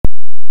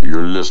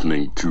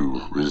listening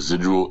to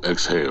Residual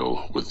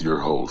Exhale with your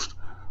host,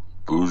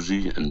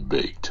 Boozy and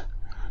Baked.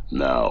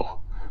 Now,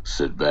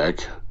 sit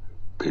back,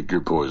 pick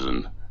your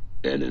poison,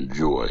 and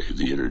enjoy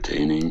the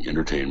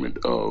entertainment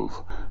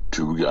of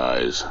two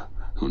guys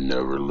who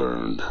never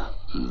learned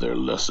their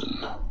lesson.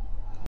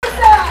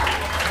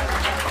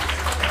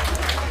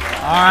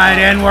 Alright,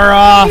 and we're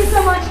off.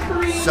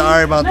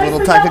 Sorry about the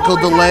little technical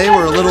delay.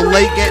 We're a little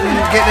late getting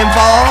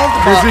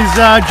involved. This is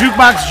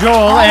Jukebox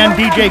Joel and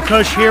DJ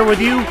Kush here with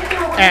you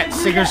at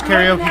Singers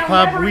Karaoke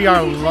Club. We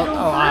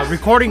are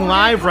recording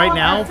live right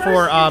now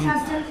for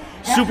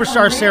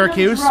Superstar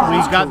Syracuse.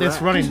 We've got this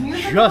running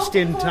just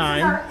in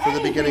time for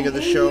the beginning of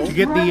the show to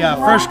get the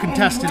first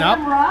contestant up.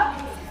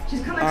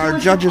 Our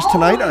judges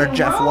tonight are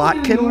Jeff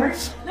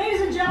Watkins,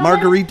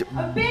 Marguerite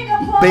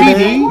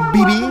Beebe,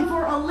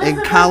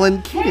 and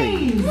Colin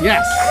Keating.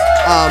 Yes.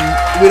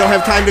 We don't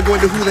have time to go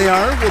into who they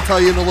are. We'll tell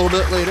you in a little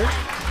bit later.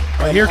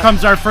 Well, here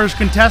comes our first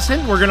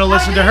contestant. We're going to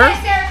listen to her.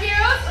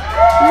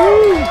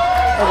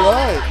 All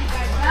right.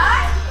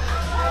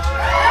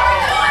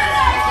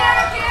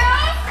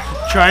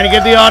 Trying to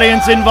get the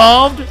audience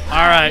involved.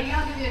 All right.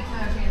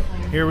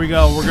 Here we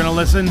go. We're going to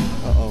listen.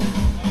 Uh-oh.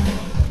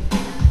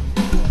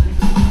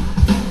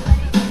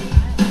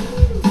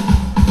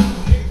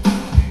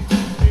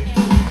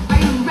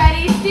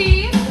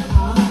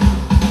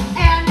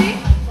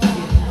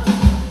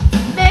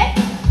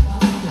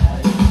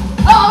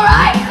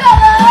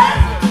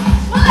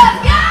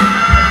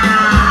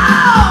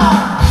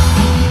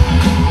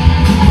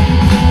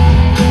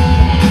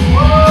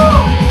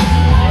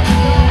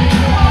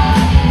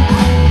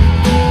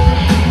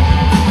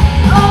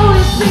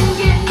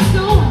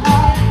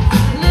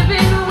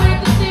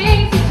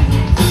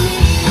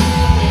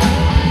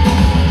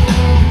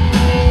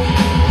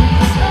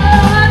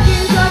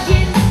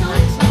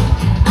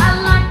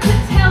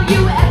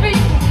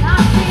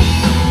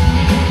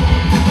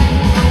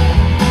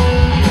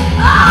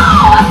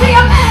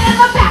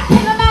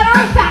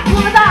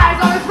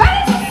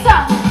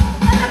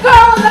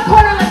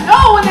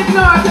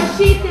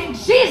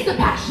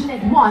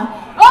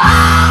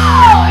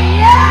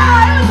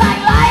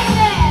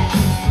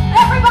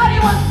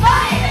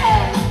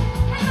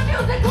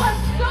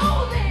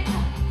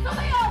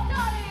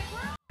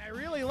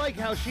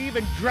 She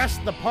even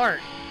dressed the part.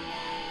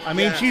 I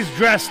mean, yeah. She's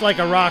dressed like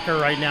a rocker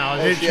right now.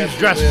 Oh, she's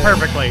dressed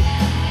perfectly.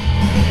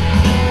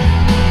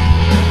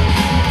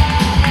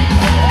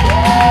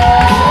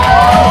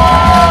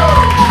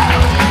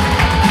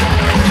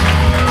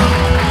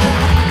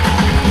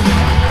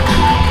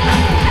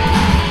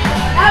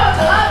 That was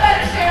a lot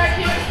better,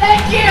 Syracuse.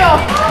 Thank you.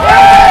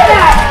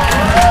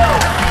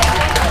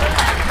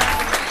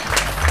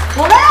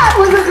 Well, that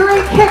was a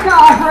great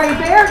kickoff right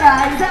there,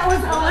 guys. That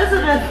was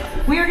Elizabeth.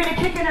 We are going to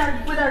kick it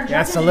out with our judges.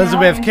 That's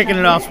Elizabeth kicking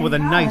it off with a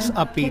nice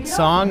upbeat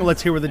song.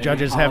 Let's hear what the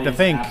judges have to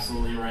think.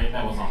 Absolutely right.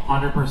 That was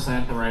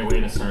 100% the right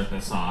way to start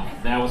this off.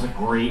 That was a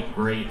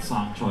great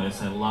song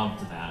choice. I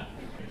loved that.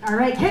 All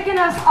right, kicking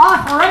us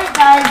off right,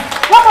 guys.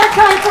 One more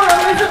time for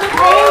Elizabeth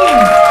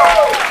Haynes.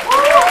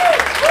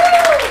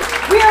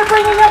 We are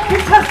bringing up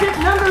contestant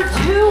number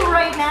 2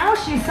 right now.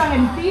 She's sung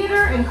in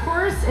theater and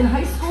chorus in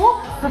high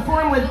school,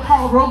 performed with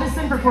Paul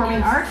Robeson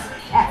Performing Arts,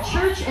 at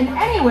church and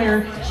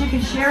anywhere she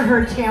can share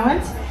her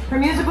talent. Her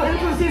musical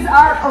influences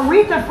are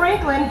Aretha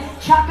Franklin,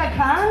 Chaka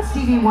Khan,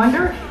 Stevie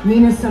Wonder,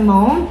 Nina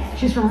Simone.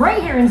 She's from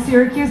right here in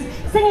Syracuse,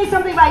 singing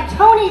something by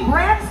Tony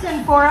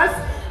Braxton for us.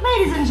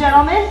 Ladies and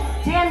gentlemen,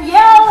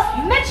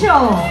 Danielle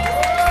Mitchell.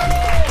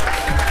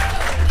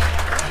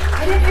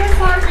 And it is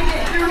hard to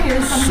get through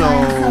here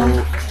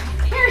sometimes,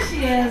 so here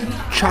she is.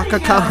 Chaka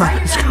Khan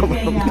is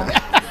coming up.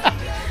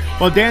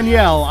 Well,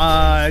 Danielle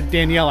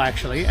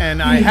actually,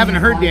 and I haven't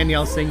heard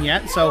Danielle sing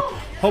yet, so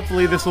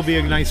hopefully this will be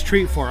a nice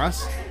treat for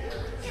us.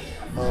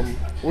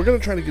 We're going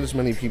to try to get as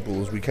many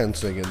people as we can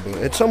singing, but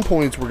at some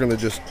points we're going to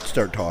just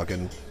start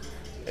talking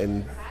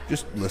and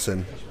just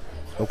listen,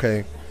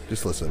 okay?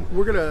 Just listen.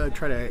 We're going to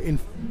try to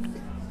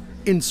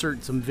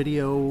insert some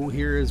video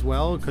here as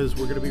well, because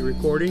we're going to be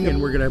recording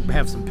and we're going to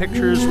have some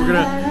pictures.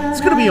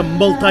 It's going to be a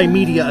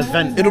multimedia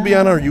event. It'll be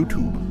on our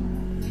YouTube.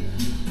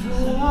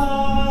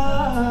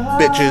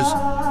 Bitches.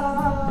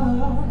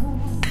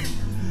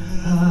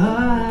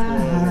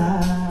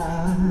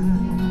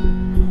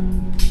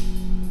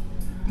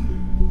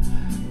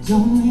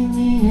 Don't leave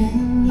me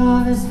in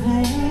all this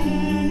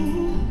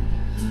pain.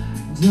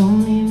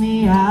 Don't leave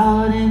me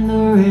out in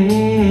the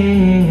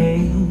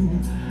rain.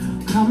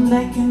 Come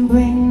back and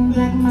bring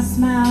back my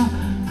smile.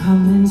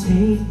 Come and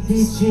take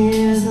these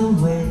tears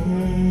away.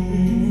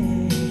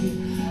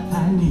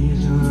 I need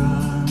your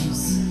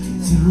arms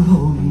to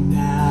hold me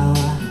now.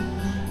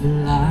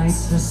 Your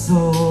lights are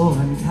so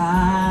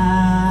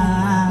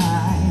unkind.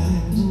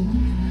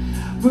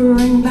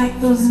 Bring back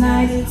those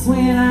nights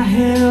when I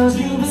held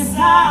you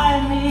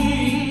beside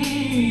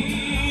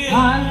me.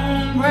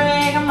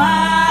 Unbreak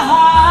my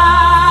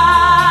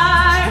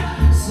heart.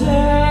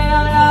 Say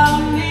you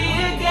love me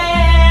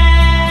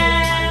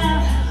again.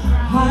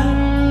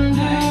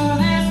 Undo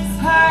this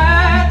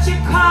hurt you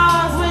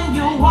caused when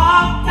you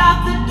walked out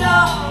the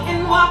door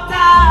and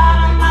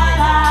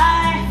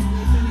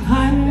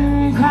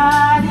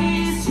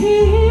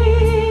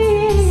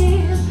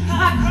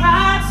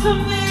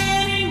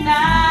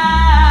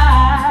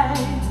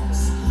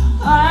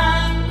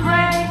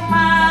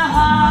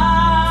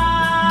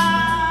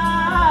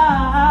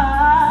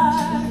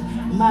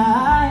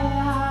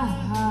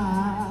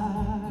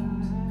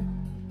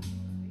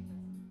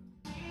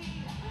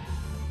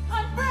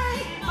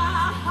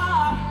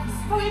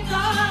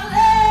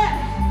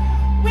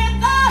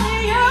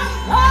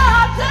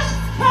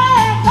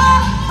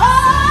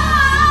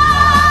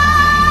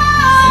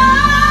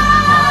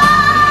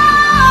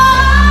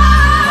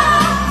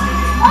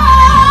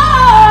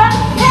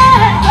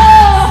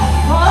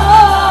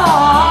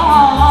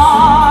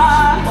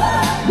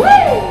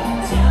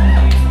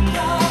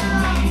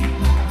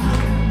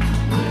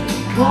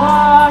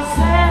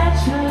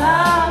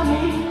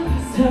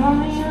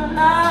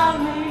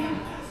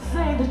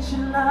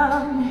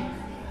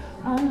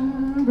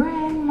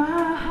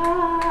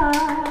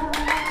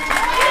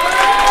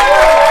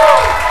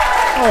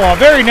Oh, a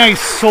very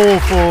nice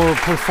soulful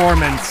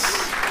performance.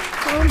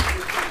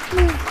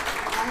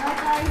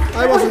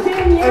 I wasn't.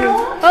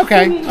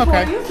 Okay.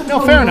 No,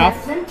 fair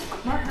enough.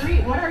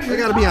 Marguerite, what are your I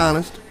gotta be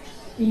honest.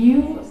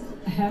 You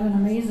have an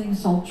amazing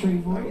sultry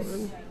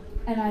voice,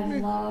 and I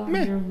love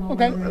your lower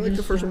okay. I like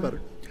the first one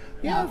better.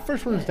 Yeah, the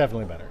first one is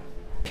definitely better.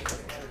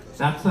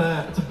 That's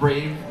a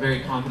brave, very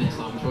confident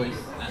song choice.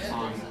 That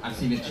song, I've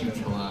seen it chew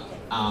people up.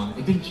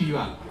 It didn't chew you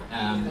up.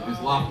 It was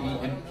lofty,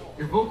 and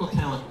your vocal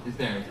talent is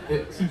there.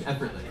 It seems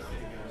effortless.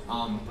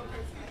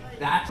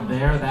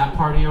 That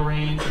party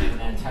arranged, and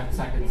then 10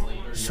 seconds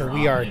later. So you're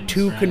we up are in 2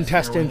 stratosphere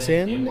contestants with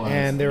it. in, It was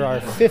and there are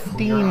your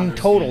 15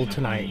 total understanding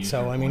tonight.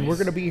 So, I mean, voice. we're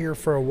going to be here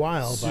for a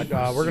while, but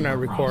we're going to Super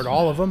record props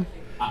all for of them.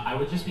 that. I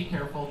would just be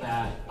careful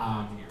that,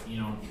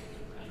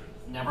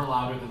 never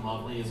louder than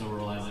lovely is a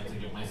rule I like to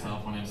give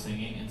myself when I'm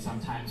singing. And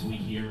sometimes we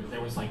hear,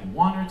 there was like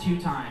 1 or 2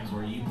 times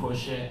where you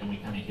push it and we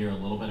kind of hear a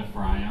little bit of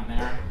fry on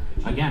there.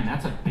 Again,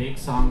 that's a big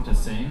song to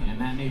sing, and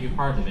that may be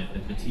part of it, the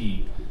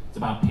fatigue. It's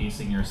about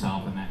pacing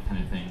yourself and that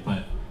kind of thing.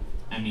 But,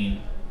 I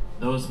mean,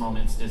 those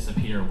moments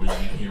disappear when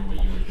you hear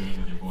what you were doing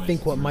with your voice. I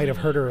think what It's might have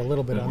really hurt her a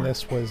little bit good on work.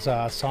 this was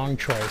song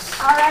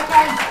choice. All right,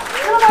 guys.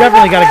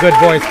 Definitely got a good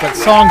voice, but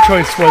song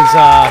choice was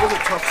It was a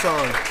tough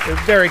song. a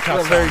very It tough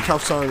was a very song.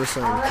 tough song to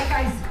sing. All right,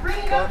 guys,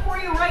 bringing up for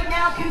you right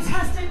now,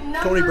 contestant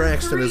number Tony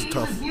Braxton 3, is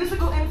tough. whose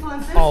musical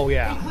influences Oh,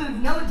 yeah.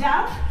 include No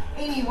Doubt,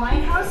 Amy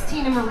Winehouse,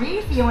 Tina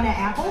Marie, Fiona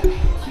Apple.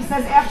 She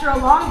says, after a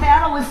long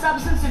battle with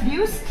substance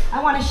abuse,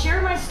 I want to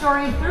share my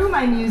story through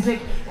my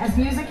music, as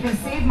music has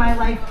saved my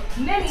life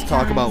many times. Let's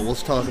talk about it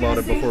She's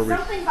gonna sing before we-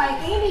 something by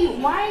Amy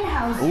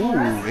Winehouse for Ooh,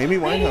 us. Amy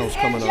Winehouse Ladies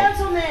coming up. and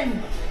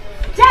gentlemen,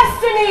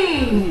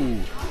 Destiny!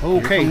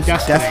 Okay, Comes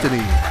Destiny.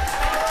 Destiny.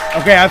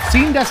 Okay, I've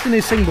seen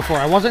Destiny sing before.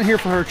 I wasn't here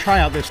for her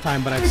tryout this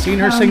time, but I've seen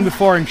her sing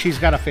before, and she's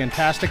got a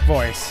fantastic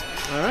voice.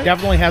 All right.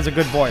 Definitely has a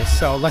good voice.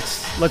 So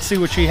let's see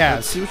what she Let's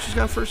has. see what she's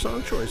got for a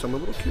song choice. I'm a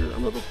little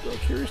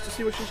curious to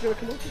see what she's gonna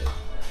come up with.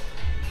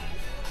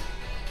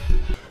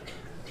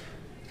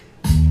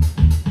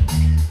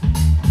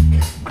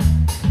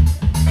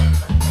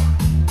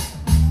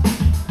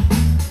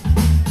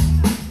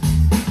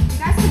 You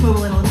guys can move a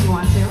little if you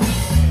want to.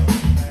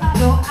 I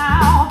go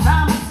out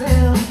by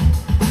myself.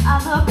 I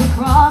look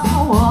across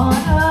the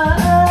water,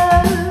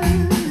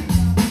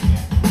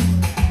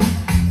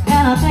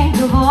 and I think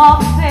of all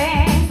the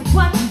things of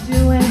what you're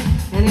doing.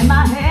 And in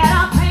my head, I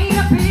paint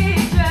a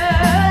picture.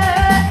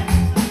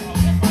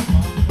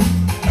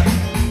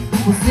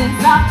 Well, since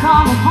I've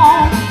come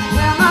home,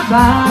 well, my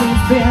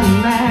body's been a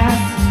mess,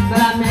 but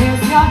I miss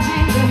your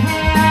ginger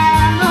hair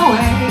and the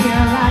way you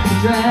like to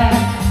dress.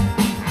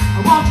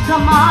 Won't you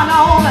come on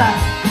over?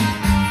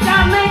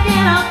 Stop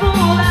making a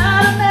fool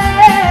out of me.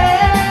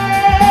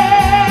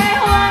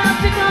 Why don't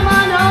you come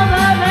on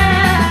over,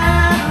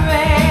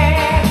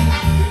 Valerie?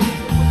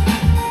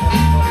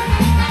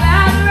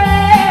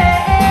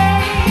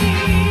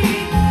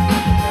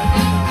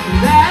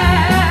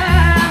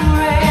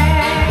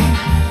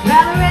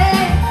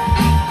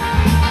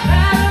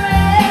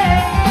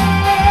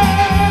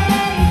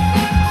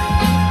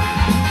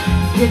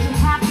 Did you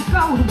have to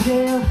go to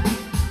jail?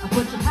 Or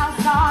put your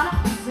house on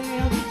up for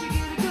sale? Did you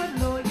get a good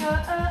lawyer?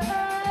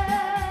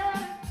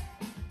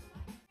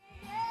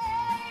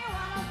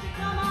 Why don't you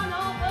come on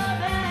over,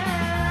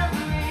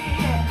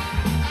 Valerie?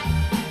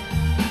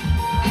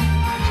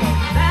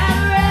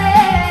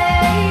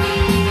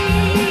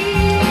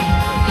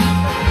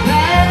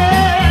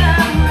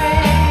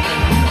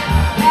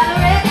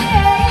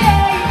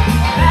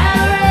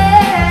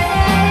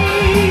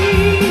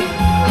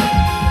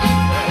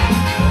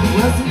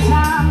 Well,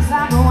 sometimes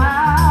I go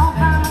out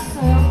by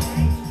myself.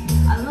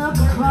 I look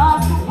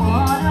across the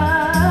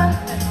water,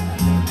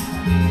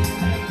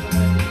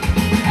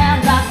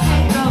 and I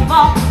think of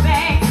all the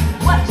things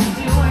what you're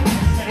doing.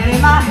 And in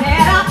my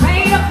head, I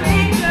paint a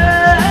picture.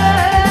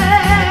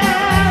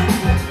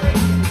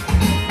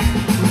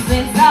 Well,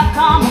 since I've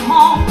come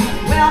home,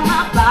 well,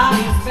 my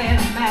body's been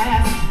a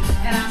mess,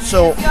 and I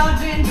So- miss your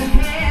ginger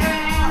hair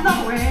and the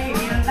way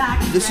you like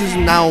to This is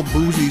dress. now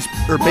Boozy's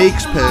or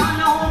Bake's pick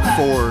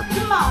for.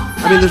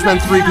 I mean, there's been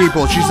 3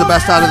 people. She's the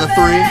best out of the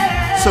 3.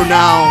 So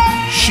now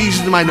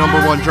she's my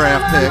 #1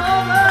 draft pick.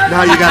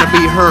 Now you got to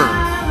beat her.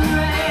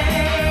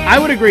 I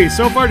would agree.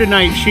 So far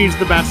tonight, she's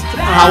the best.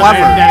 However-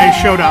 that has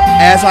showed up.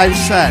 As I've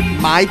said,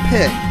 my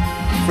pick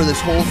for this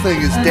whole thing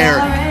is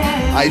Derek.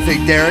 I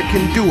think Derek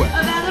can do it.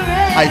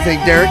 I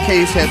think Derek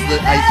Case has the.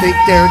 I think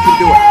Derek can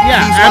do it.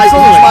 Yeah, he's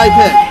absolutely. My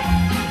pick.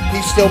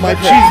 He's still my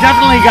pick. She's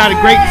definitely got a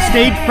great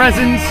stage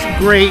presence,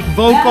 great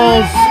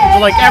vocals,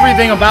 like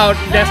everything about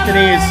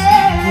Destiny is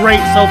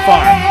great so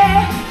far.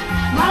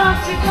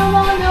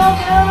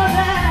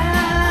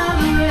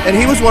 And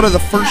he was one of the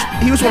first.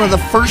 He was one of the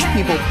first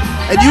people.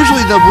 And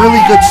usually the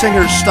really good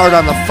singers start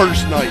on the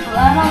first night.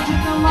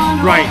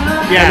 Right,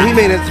 And he yeah.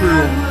 made it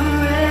through.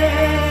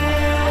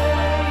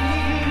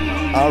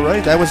 All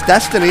right, that was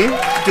Destiny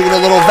doing a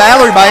little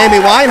Valerie by Amy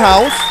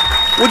Winehouse.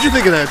 What'd you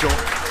think of that, Joel?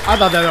 I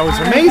thought that was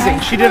amazing.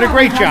 She did a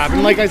great job.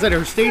 And like I said,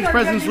 her stage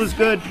presence was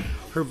good.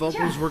 Her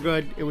vocals were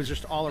good. It was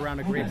just all around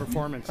a great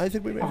performance. I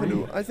think we may have a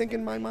new. I think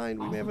in my mind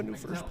we may have a new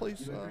first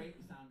place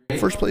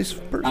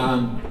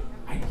person.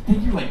 I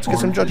think you're like. Let's get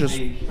some judges.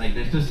 Like,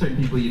 there's just certain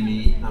people you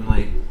meet. I'm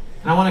like,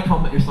 and I want to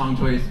compliment your song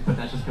choice, but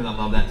that's just because I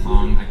love that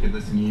song. I could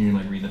listen to you,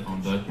 like read the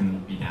phone book,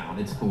 and be down.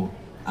 It's cool.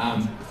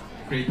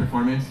 Great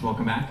performance.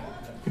 Welcome back.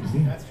 Good to see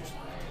you.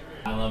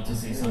 I love to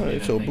see something. All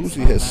right, so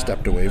Boozy has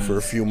stepped away for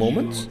a few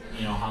moments.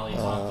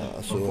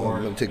 So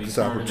I'm going to take this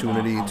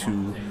opportunity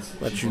to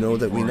let you know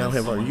that we now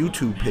have our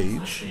YouTube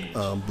page,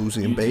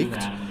 Boozy and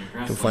Baked.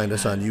 You can find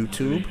us on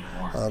YouTube.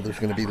 There's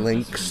going to be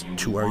links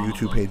to our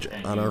YouTube page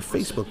on our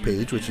Facebook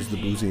page, which is the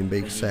Boozy and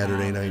Baked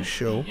Saturday Night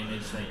Show.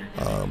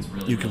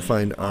 You can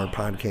find our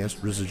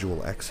podcast,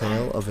 Residual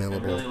Exhale,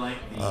 available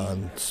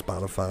on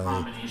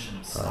Spotify,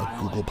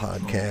 Google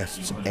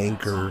Podcasts,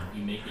 Anchor.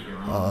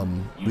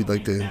 We'd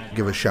like to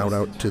give a shout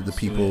out to the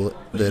people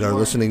that are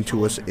listening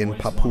to us in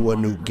Papua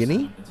New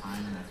Guinea.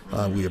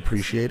 We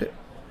appreciate it.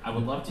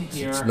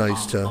 It's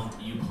nice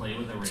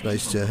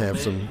to have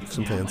some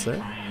fans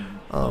there.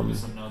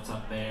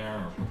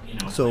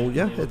 So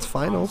yeah, it's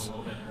finals.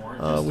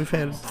 We've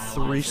had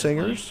 3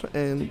 singers,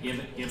 and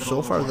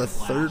so far the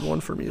third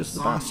one for me is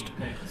the best.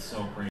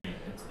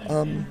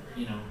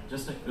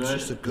 It's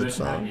just a good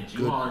song,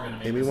 good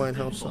Amy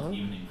Winehouse song.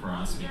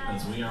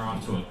 We are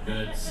off to a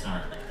good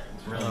start.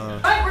 All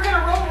right, we're going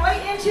to roll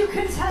right into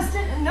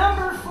contestant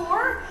number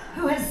 4,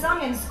 who has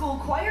sung in school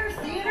choir,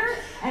 theater,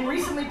 and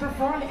recently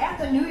performed at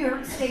the New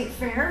York State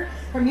Fair.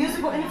 Her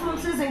musical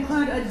influences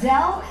include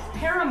Adele,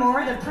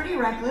 Paramore, The Pretty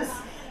Reckless,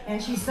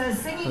 and she says,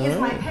 singing is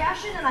my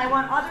passion, and I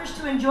want others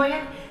to enjoy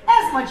it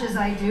as much as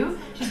I do.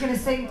 She's going to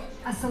sing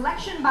a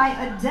selection by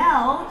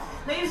Adele.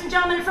 Ladies and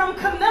gentlemen, from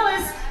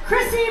Camillus,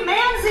 Chrissy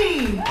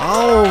Manzi.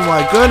 Oh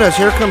my goodness,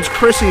 here comes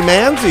Chrissy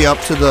Manzi up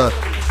to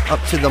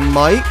the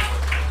mic.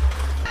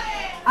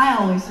 I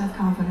always have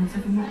confidence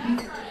if you met me.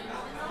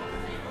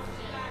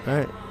 All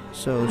right,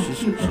 so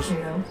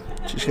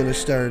she's gonna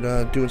start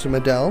doing some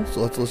Adele.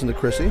 So let's listen to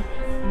Chrissy.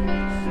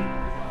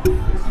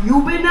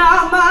 You've been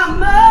on my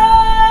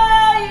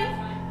mind.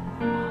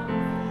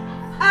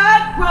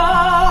 I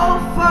grow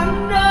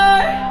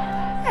fonder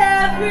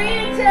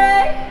every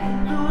day.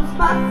 Lose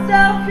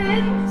myself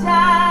in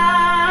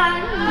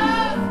time.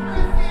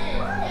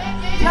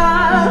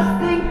 Just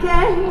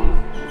thinking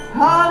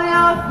of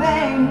your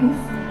things.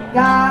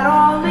 God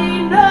only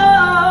knows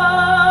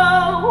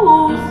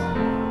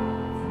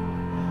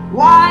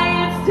why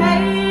it's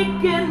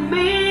taken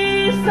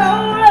me so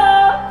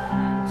long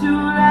to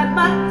let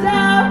my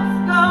doubts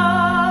go.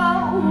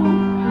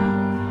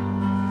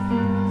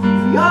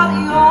 You're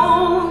the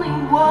only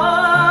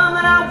one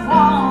that I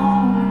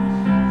want.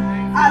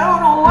 I don't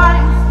know why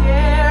I'm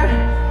scared,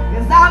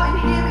 'cause I've been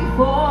here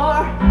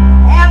before.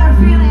 Every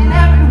feeling,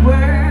 every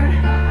word,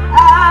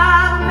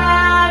 I've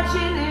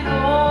imagined it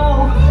all.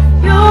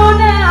 You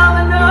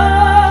never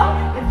know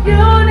if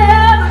you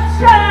never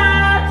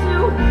try to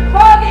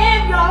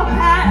forget your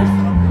past.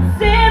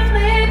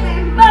 Simply be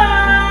mine.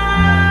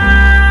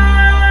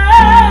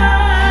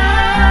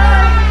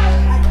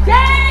 I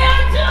dare you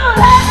to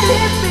let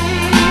it be.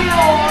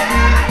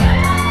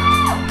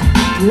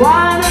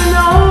 Wanna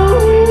know?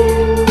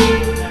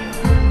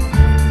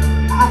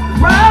 I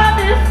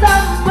promise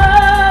I'm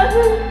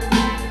worthy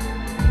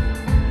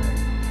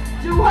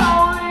to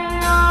hold in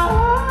your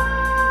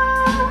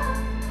heart.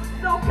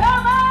 So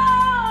come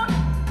on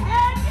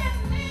and give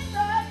me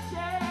the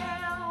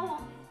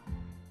chance.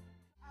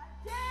 I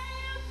dare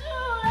you to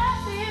let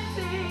me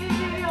be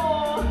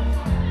your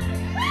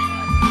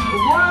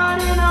one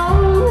and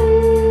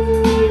only.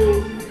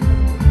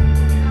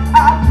 I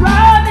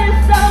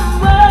promise I'm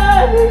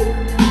worthy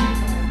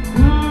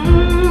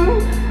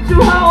to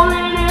hold in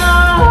your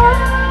heart.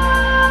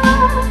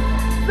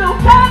 So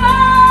come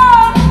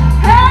on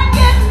and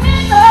give me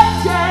the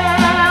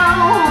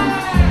chance.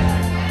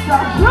 So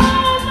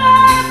prove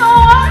I'm the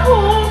one who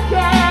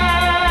can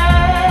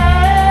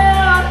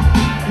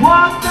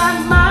walk that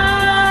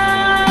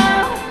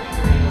mile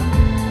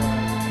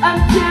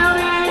until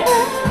it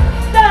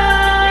starts.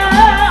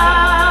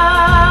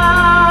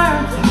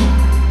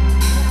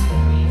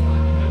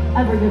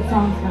 Every good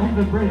song's gotta have a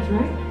bridge,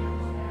 right?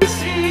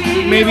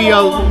 Maybe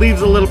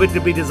leaves a little bit to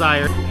be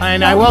desired.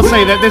 And I will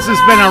say that this has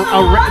been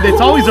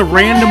it's always a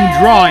random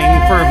drawing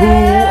for who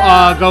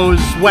goes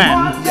when.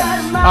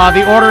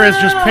 The order is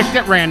just picked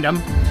at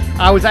random.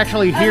 I was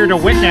actually here to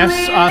witness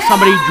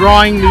somebody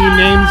drawing the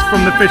names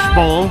from the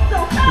fishbowl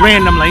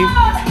randomly.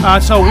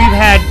 So we've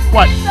had,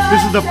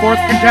 this is the 4th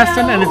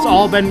contestant, and it's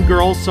all been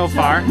girls so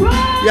far.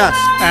 Yes.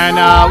 And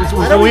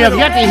so we have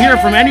yet to hear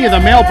from any of the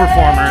male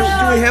performers.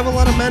 Do we have a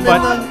lot of men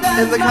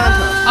in the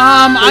contest?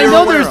 I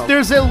know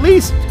there's at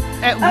least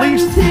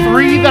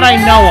 3 that I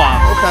know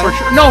of. Okay. For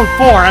sure. No,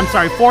 4. I'm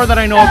sorry, 4 that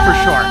I know of for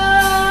sure.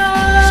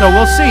 So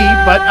we'll see,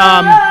 but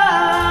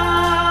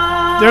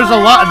there's a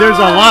lot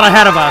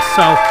ahead of us.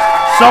 So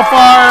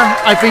far,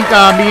 I think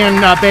me and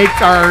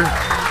Baked are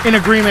in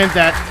agreement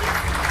that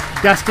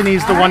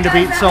Destiny's the one to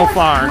beat so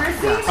far.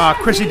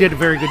 Chrissy did a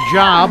very good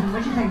job.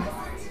 What'd you think?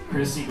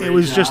 Chrissy, great It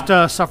was job.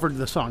 just suffered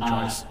the song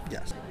choice.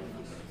 Yes.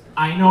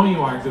 I know you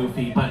are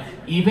goofy, but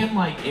even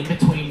like in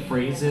between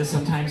phrases,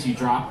 sometimes you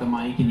drop the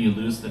mic and you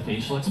lose the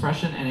facial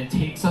expression, and it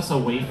takes us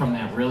away from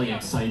that really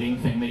exciting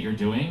thing that you're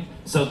doing.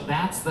 So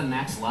that's the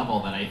next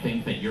level that I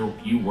think that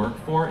you work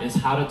for, is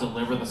how to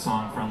deliver the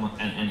song from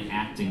an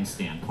acting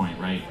standpoint,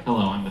 right?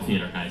 Hello, I'm the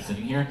theater guy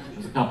sitting here.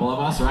 There's a couple of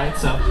us, right?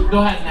 So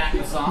go ahead and act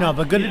the song. No,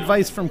 but good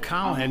advice from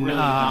Colin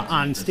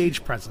on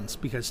stage presence,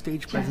 because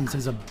stage presence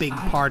is a big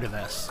part of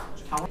this.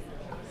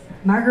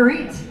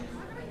 Marguerite.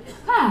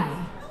 Hi.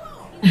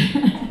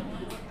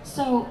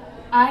 So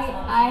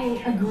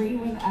I agree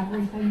with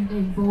everything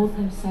they both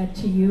have said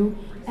to you,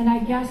 and I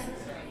guess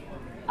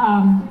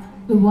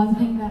the one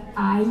thing that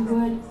I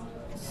would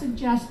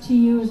suggest to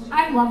you is,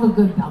 I love a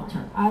good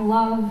belter. I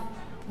love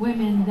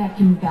women that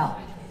can belt,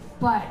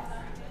 but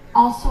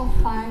also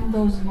find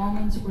those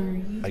moments where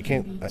you I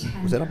can't.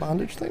 Was that a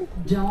bondage thing?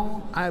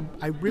 I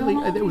really,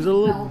 it was a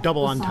little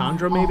double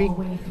entendre, maybe.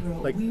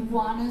 Like, we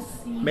want to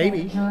see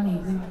maybe. that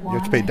journey. We You want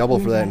have to pay double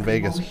for that in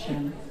Vegas.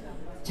 emotion.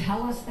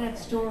 Tell us that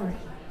story.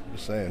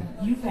 Just saying.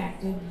 You've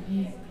acted.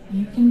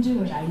 You can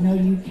do it. I know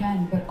you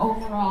can. But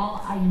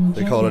overall, I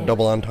enjoy They call it a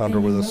double and entendre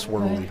with you a look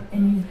swirly. good,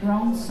 and you've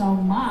grown so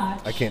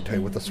much. I can't tell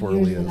you what the in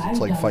swirly years is. that It's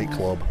I've like done Fight this.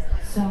 Club.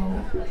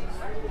 So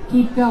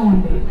keep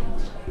going, baby.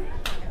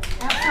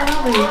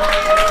 Absolutely.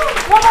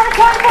 One more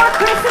time for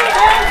Chrissy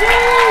and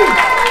Dee.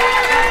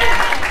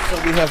 So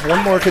we have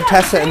one more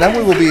contestant, and then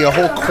we will be a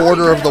whole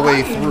quarter of the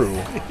way through.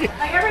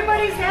 Like,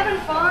 everybody's having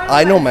fun.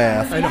 I know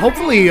math. And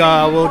hopefully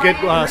we'll get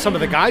some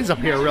of the guys up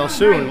here real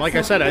soon. Like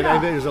I said,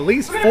 there's at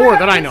least 4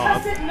 that I know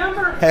of.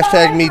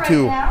 Hashtag me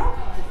too.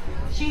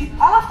 She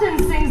often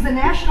sings the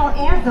national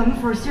anthem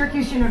for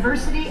Syracuse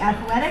University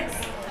Athletics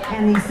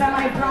and the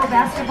semi-pro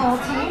basketball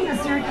team, the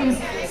Syracuse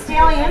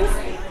Stallions.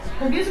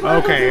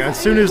 Okay, as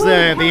soon as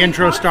the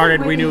intro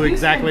started, we knew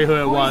exactly who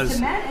it was.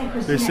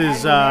 This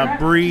is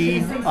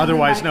Bree,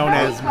 otherwise known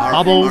as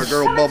Bubbles. Our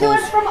girl Bubbles.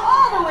 From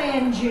all the way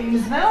in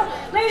Jamesville.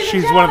 Ladies and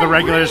She's one of the gentlemen,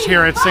 regulars Bree.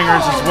 here at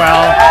Singers as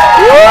well.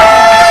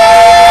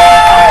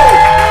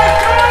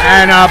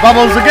 And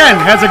Bubbles, again,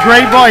 has a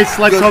great voice.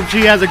 Let's hope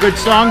she has a good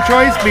song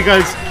choice,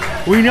 because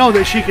we know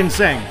that she can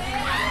sing.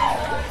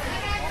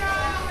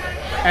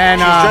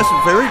 And She's dressed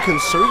very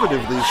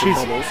conservatively for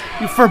Bubbles.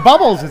 For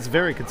Bubbles, it's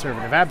very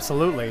conservative,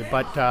 absolutely.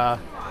 But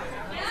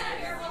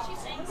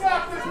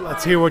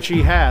let's hear what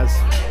she has.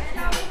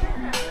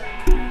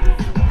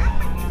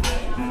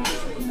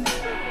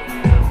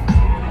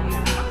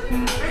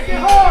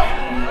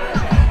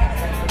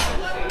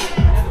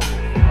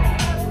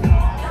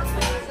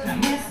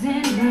 Miss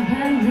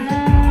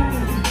Independent,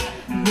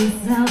 Miss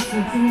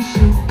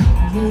Self-Sufficient,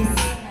 Miss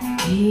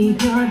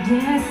Keep Your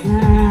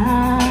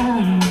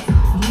Distance,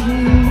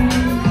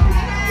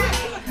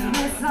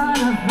 Miss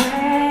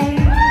Unafraid,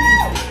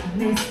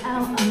 Miss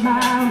Out of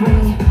My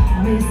Way,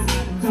 Miss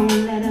Don't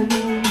Let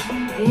Them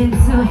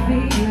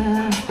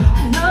Interfere,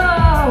 no,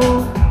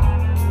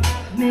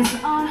 Miss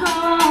On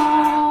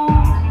Home,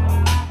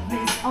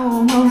 Miss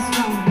Almost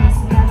Gone, Miss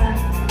Never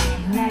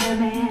Let a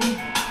Man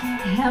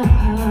help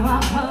her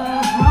off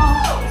her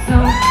throne. So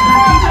by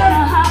keeping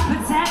her heart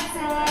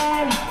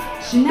protected,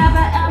 she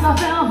never ever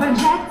felt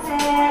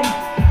rejected.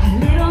 A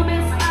little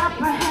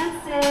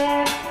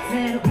misapprehensive,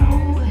 said,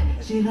 ooh,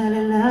 she fell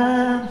in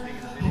love.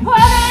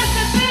 What is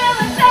the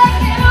feeling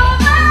taking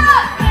over?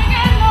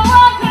 Thinking no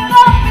one can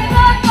love me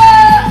like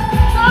her.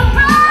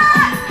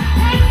 Surprise,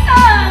 it's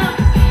time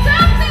to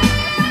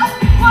feel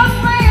what's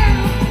real.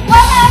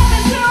 What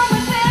happened to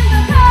us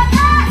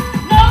independent?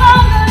 No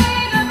longer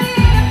need to be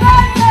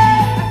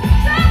dependent.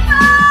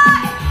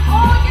 Goodbye,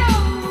 oh you,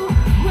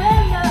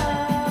 when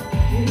love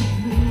is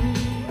real.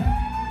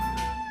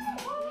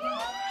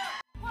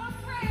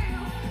 What's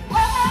real?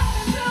 What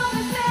happened to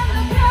us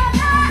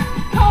independent?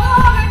 No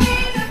longer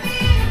need to be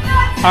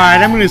dependent. All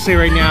right, I'm going to say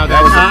right now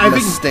that That was I a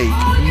think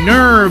mistake.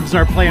 nerves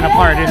are playing a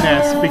part in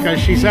this, because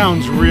she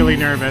sounds really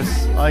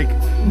nervous. Like,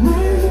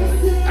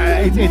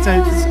 it's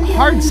a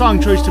hard song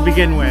choice to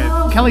begin with.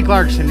 Kelly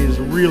Clarkson is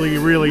really,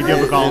 really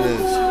difficult. It is.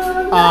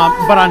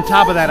 But on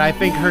top of that, I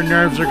think her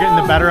nerves are getting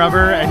the better of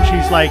her, and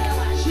she's like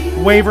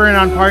wavering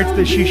on parts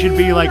that she should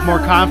be like more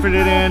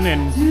confident in.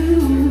 And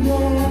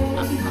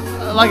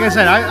like I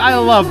said, I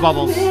love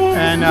Bubbles,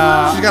 and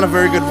She's got a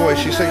very good voice.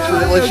 She sings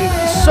like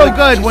so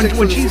good she when sings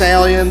for the she's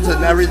Stallions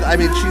and everything. I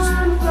mean,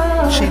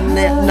 she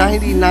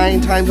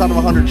 99 times out of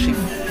 100 she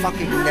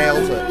fucking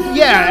nails it.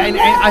 yeah, and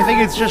I think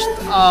it's just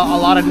a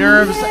lot of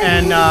nerves,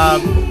 and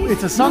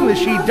it's a song that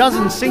she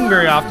doesn't sing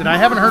very often. I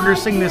haven't heard her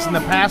sing this in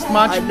the past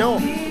much. I know.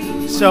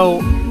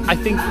 So I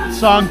think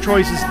song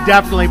choice is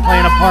definitely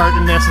playing a part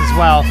in this as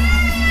well.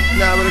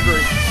 No, I would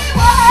agree.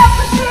 What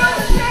happened to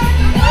us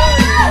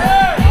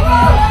independent?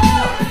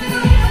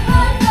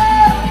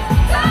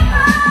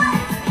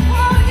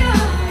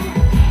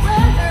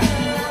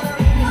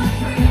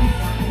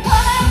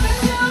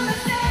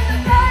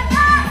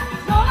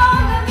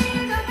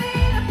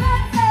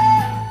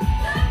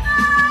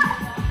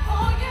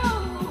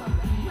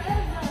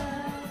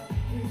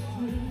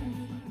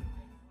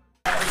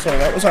 So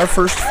that that was our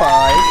first 5.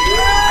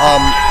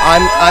 I'm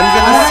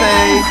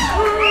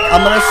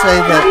gonna say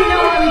that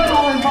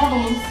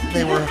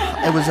they were.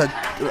 It was a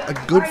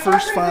good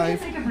first 5.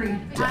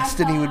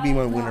 Destiny would be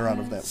my winner out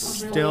of that first.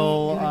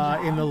 Still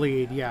in the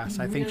lead. Yes,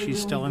 I think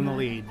she's still in the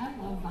lead.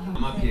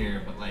 I'm up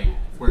here, but like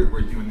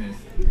we're doing this.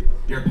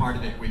 You're a part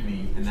of it with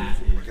me, and that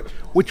is.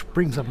 Which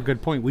brings up a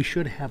good point. We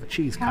should have a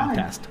cheese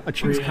contest. A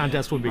cheese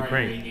contest would be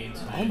great.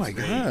 Oh my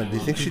God! Do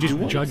you think she'd Just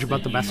do one? judge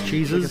about the best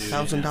cheeses?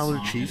 Like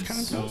 $1,000 cheese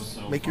contest?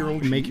 Make your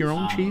own cheese? Make your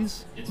own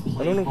cheese?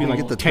 I don't know if we Be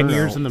get the 10 turnout.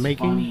 years in the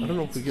making? I don't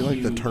know if we get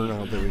like the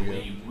turnout that we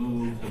get.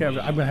 Okay,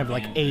 I'm gonna have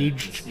like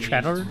aged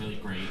cheddar.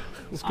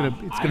 It's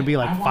gonna be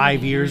like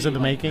 5 years in the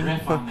making.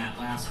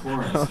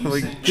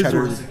 Like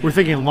cheddar. We're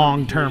thinking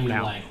long term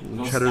now.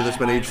 Cheddar that's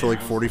been aged for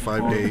like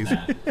 45 days.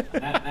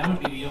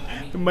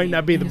 It might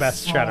not be the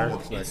best cheddar.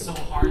 Nice job,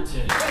 Bree.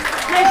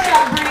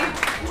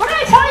 What did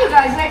I tell you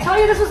guys? Did I tell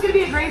you this was going to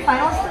be a great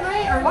finals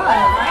tonight, or what?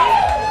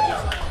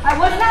 Right? I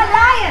was not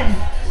lying.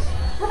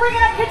 We're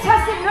bringing up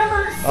contestant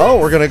number 6. Oh,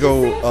 we're gonna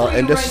go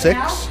into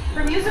 6.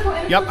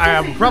 Yep,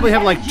 I probably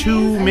have like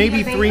 2,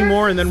 maybe 3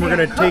 more, and then we're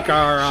gonna take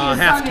our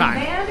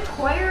halftime.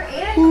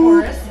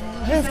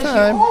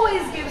 Halftime.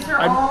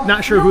 I'm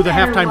not sure who the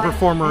halftime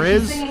performer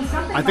is.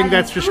 I think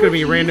that's just going to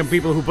be random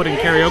people who put in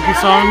karaoke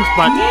songs,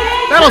 but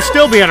that'll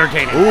still be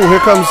entertaining. Ooh, here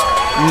comes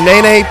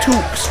Nene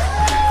Tooks.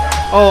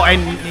 Oh,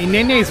 and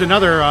Nene's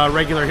another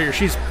regular here.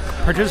 She's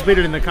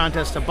participated in the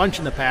contest a bunch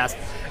in the past,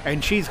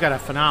 and she's got a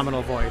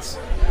phenomenal voice.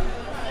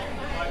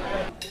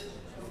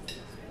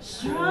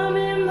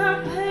 Strumming my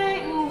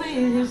pain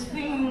with his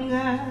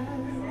fingers,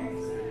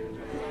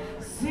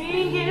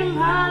 singing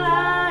my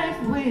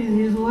life with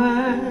his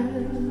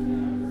words,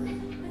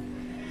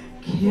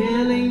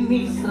 killing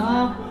me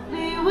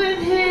softly with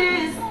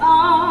his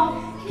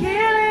arm,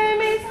 killing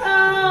me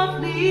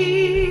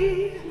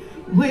softly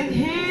with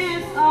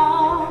his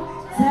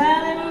arm,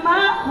 telling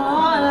my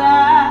whole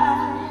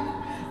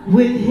life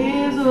with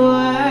his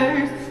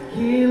words,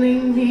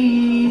 killing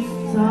me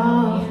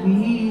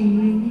softly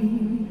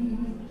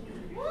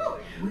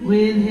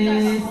with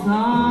his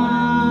song.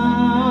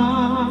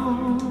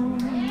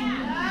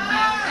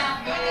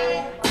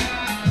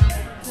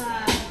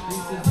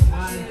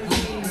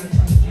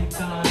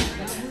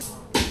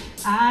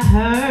 I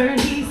heard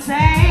he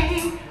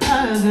sang a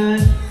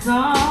good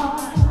song.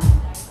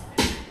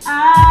 I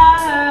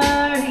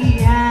heard he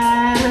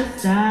had a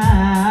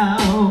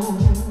style,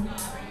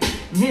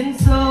 and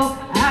so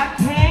I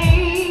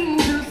came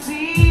to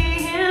see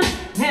him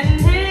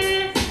and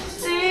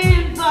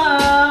listen for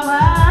a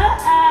while.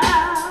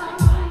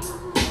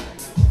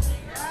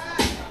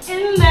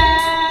 And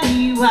there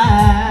he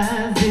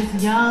was, this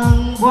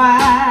young boy,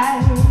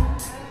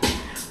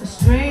 a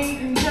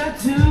stranger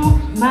to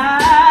my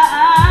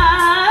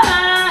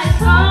eyes,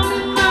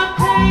 drumming my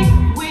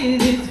pain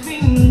with his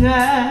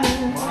fingers,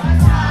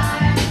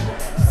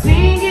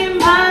 singing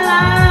my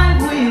life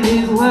with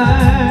his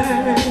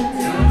words,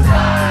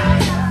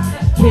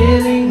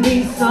 killing me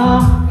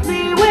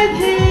softly with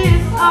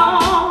his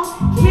song,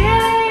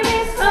 killing me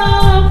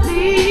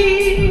softly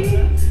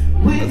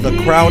with The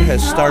crowd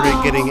has started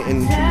getting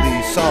into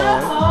the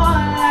song.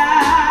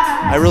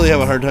 I really have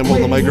a hard time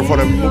holding the microphone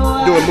and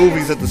doing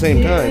movies at the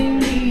same time.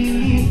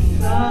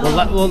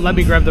 Well, let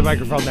me grab the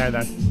microphone there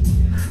then.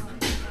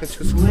 It's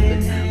just a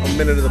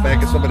minute in the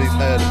back of somebody's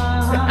head.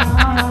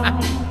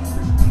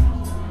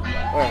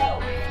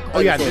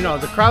 Oh yeah, no,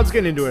 the crowd's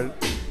getting into it.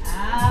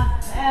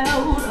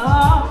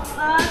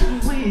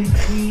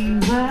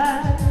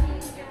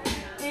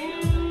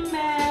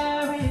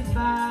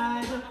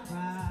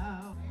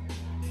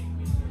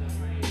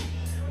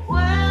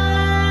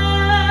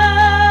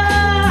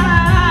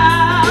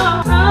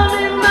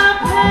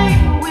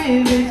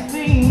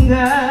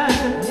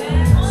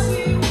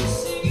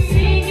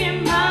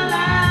 Singing my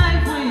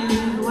life with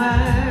his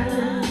words,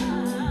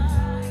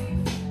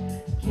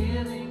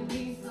 killing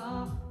me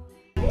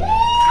softly.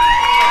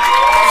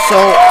 So,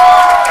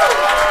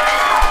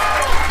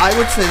 I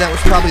would say that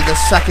was probably the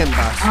second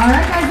best.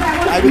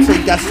 I would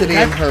say Destiny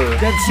and her.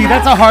 See,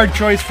 that's a hard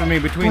choice for me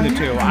between the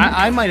two.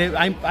 I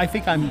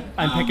think I'm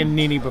picking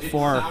Nene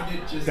before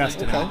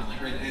Destiny.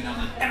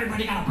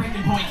 Everybody got a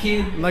breaking point,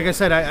 kid. Like I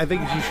said, I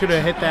think she should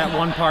have hit that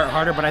one part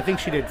harder, but I think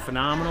she did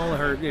phenomenal.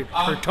 Her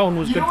tone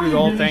was good through the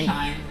whole thing.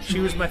 She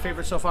was my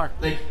favorite so far.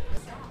 Like,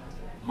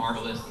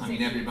 marvelous. I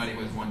mean, everybody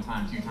was 1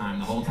 time, 2 time,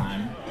 the whole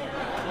time.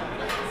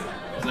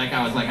 It's like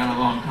I was like on a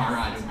long car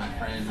ride with my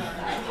friends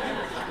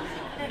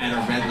at a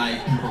red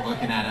light, people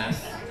looking at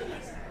us.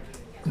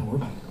 Don't worry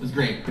about it. It was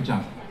great. Good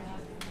job.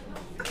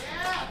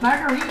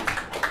 Marguerite.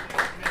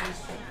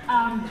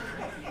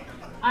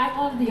 I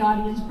love the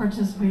audience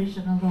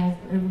participation, although it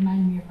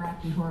reminded me of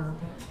Rocky Horror,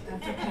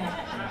 but that's okay.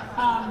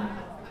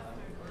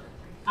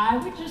 I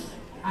would just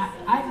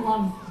I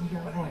love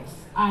your voice.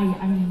 I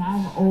mean,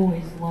 I've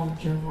always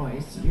loved your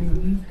voice.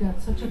 You've got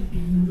such a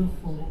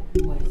beautiful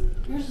voice.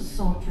 Yours is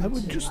so true. I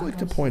would just like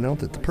to point out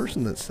that the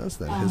person that says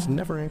that has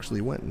never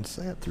actually went and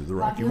sat through the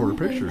Rocky Horror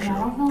Picture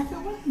Show.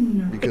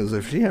 Because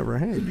if she ever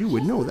had, you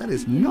would know that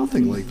is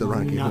nothing like the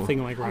Rocky Horror.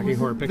 Nothing like Rocky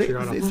Horror Picture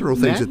Show. They throw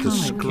things at the Came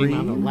out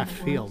screen. of left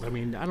field. I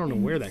mean, I don't know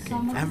where that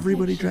came from.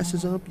 Everybody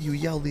dresses up. You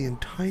yell the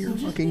entire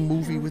fucking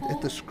movie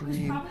at the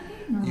screen.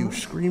 You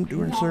scream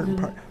during certain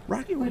parts.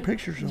 Rocky Horror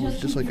Picture Show is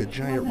just like a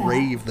giant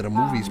rave that a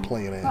movie's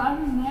playing at.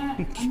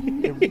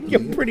 Yeah,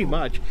 pretty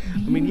much. I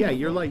mean, yeah,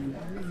 you're like,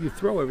 you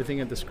throw everything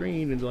at the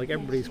screen and like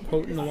everybody's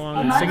quoting along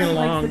and singing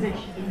along.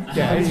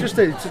 Yeah, it's just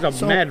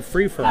a mad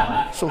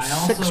free-for-all. So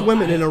 6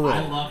 women in a row.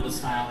 I love the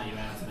style that you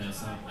add to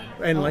this.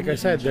 And like I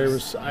said, there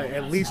was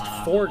at least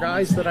 4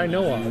 guys that I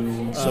know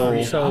of.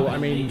 So I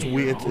mean,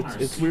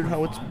 It's weird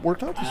how it's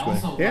worked out this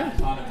way. yeah.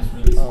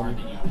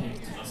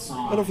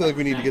 I don't feel like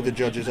we need to get the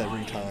judges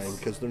every time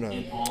because they're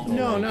not.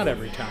 No, not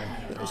every time.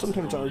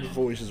 Sometimes our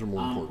voices are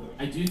more important.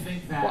 I do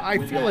think that. Well, I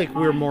feel like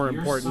we're more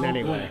important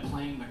anyway.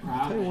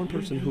 I'll tell you one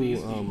person who.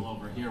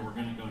 over here, we're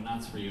gonna go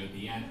nuts for you at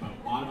the end. But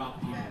what about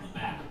the people in the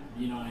back?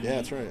 You know what I mean? Yeah,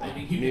 that's right. I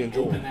think you Me can and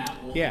Joel. open that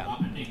whole Yeah. up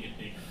and make it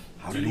bigger.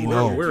 How did he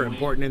know? We're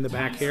important in the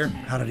back here.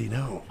 How did he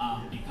know?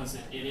 Because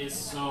it is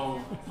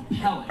so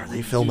compelling. Are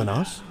they filming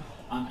us?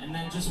 And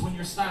then just when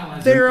you're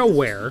stylizing, They're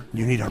aware.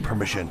 You need our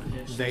permission.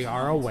 They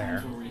are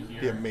aware. It'd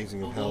be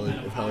amazing if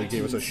Holly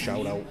gave us a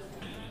shout out.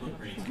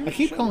 I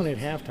keep calling it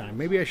halftime.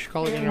 Maybe I should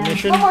call it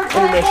intermission.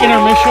 Intermission.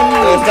 Intermission.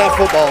 It's not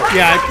football.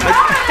 Yeah.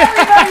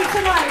 Everybody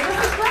tonight.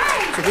 This is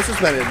great. So this has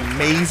been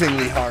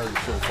amazingly hard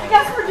so I far.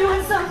 guess we're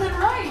doing something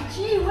right.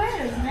 Gee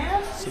whiz,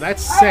 man. So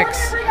that's All right,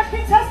 6. we're going to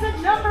bring up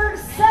contestant number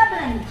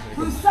 7,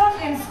 who sung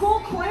in school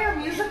choir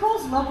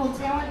musicals, local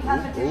talent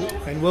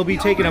competitions. And we'll be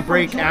taking a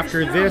break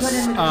after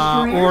this,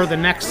 or the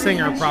next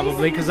singer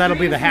probably, because that'll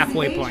be the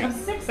halfway point.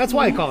 That's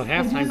why I call it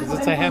halftime, because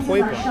it's a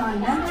halfway point.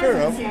 Fair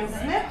enough.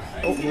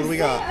 Oh, what do we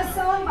got? A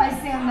song by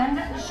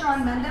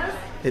Shawn Mendes.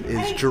 It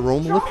is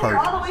Jerome Lepard.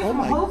 All the way Oh from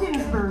my.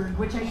 Hogansburg,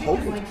 which I think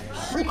is like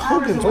 3 hours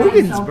Hogansburg. away.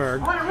 Hogansburg.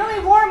 So I want a really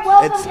warm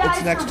welcome, It's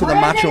guys, next for to the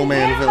Brandon Macho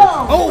Man Campbell.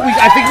 Village. Oh,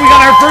 I think we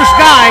got our first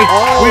guy.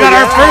 Oh, We got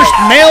our yeah. first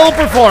male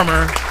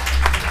performer.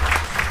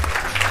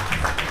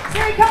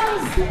 Here he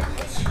comes.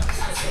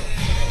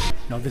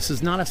 No, this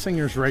is not a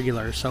singer's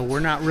regular, so we're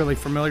not really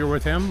familiar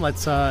with him.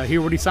 Let's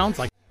hear what he sounds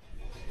like.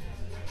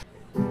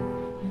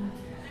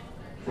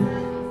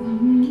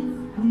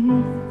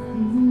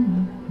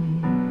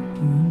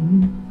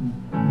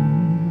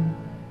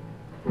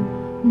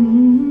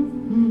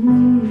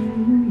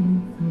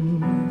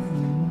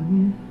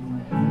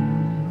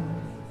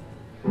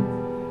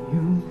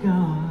 You've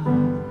got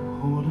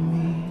hold of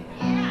me.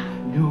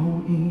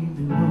 Don't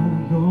even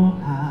know your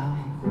power.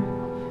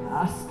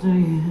 I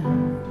stand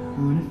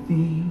on a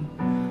feet,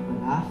 but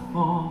I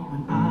fall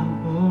when I'm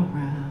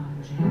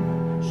around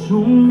you.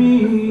 Show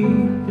me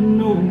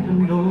an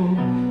open door,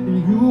 and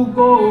you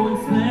go and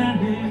slam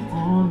it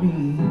on me,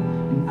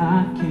 and I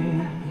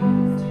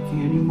can't take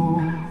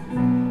anymore.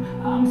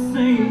 I'm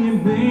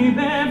saying,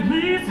 baby,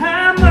 please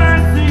have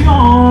mercy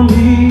on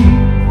me.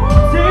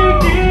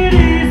 Take it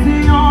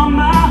easy on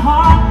my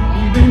heart,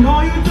 even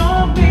though you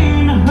don't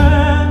mean to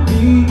hurt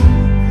me.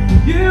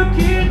 You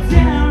keep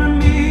tearing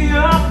me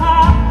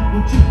apart.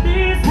 Won't you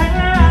please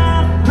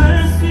have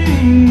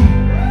mercy,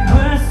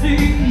 mercy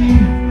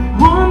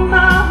on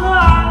my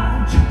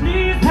heart? Won't you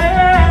please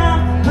have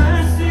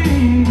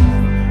mercy,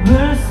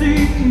 mercy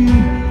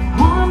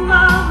on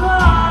my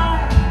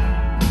heart?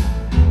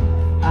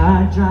 I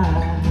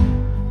drive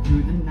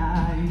through the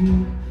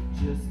night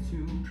just to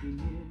be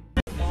near.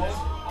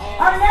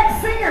 Our next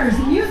singers,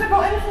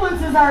 musical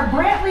influences are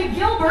Brantley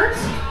Gilbert,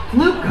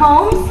 Luke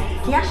Combs.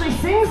 He actually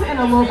sings in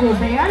a local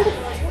band.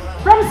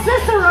 From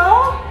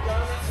Cicero,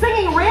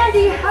 singing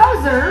Randy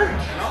Hauser,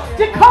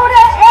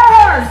 Dakota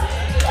Earhart.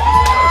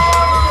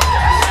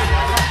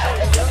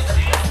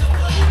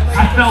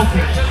 I felt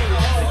it.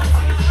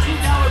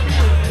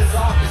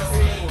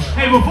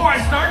 Hey, before I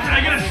start, can I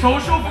get a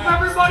social from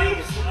everybody?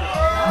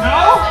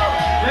 No?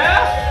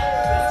 Yeah?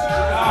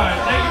 Alright,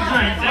 take a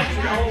drink, take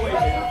a drink.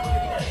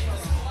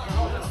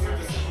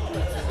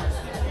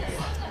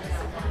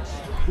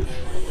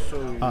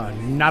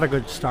 Not a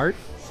good start,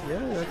 Yeah,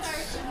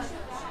 that's.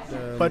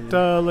 but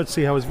let's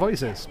see how his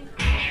voice is.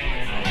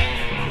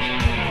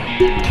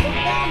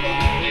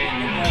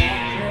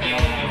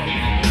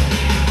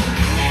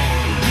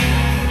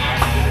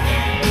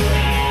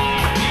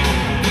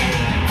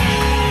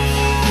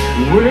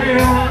 Well,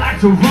 I like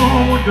to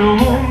run with the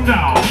home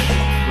dog.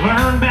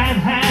 Learn bad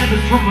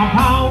habits from my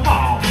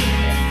pawpaw.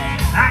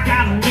 I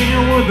got a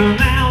deal with an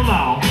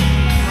outlaw.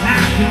 I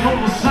can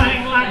only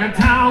sing like a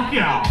talk,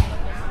 y'all.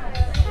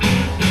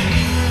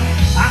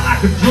 I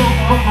like a drunk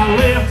on my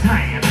left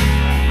hand,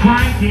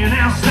 cranking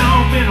out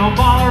stomping a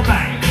bar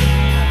band,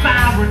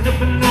 firing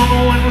up another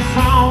when the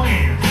song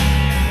ends.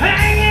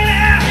 Hanging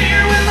out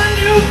here with my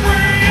new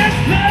friends,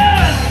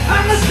 'cause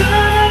I'm the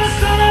son of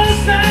the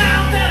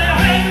South that a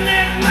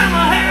redneck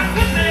mama has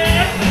to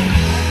live.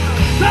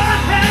 So I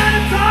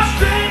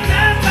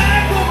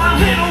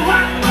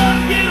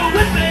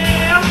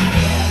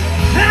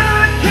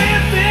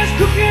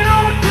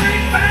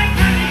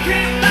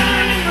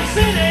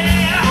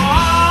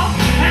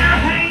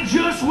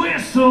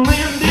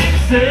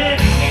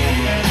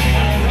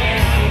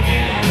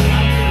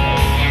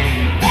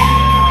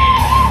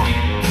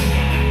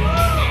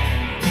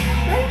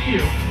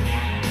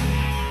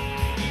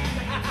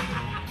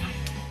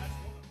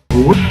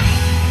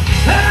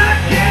I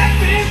can't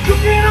be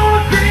cooking on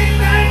a creek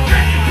bank,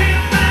 drinking can't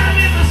find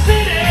in the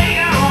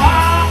city.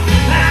 Oh,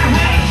 I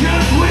hate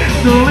just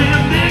whistle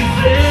and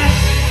Dixie.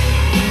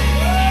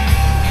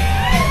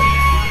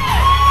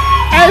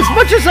 As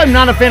much as I'm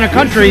not a fan of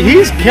country,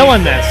 he's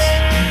killing this.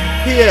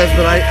 He is,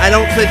 but I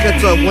don't think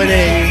it's a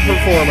winning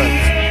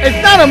performance.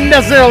 It's not a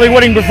necessarily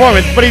winning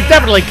performance, but he's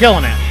definitely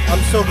killing it.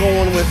 I'm still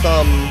going with the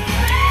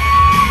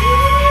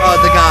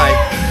guy,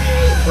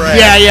 Brad.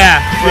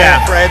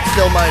 Yeah. Brad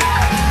still might.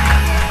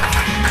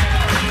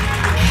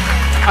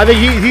 I think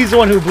he's the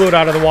one who blew it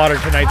out of the water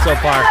tonight so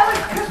far.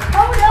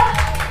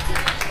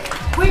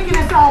 Waking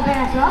us all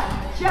back up.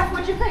 Jeff,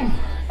 what'd you think?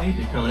 Hey,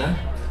 Dakota.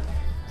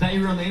 Is that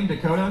your real name,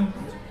 Dakota?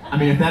 I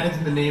mean, if that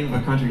isn't the name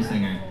of a country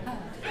singer.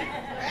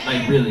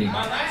 Like, really.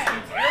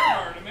 I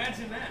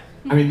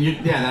mean,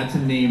 yeah, that's a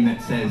name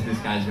that says this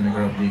guy's gonna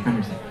grow up to be a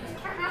country singer.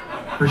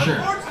 For sure.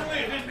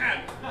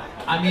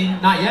 I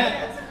mean, not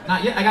yet.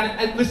 Not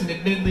yet. Listen,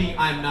 admittedly,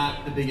 I'm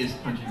not the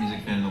biggest country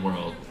music fan in the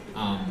world.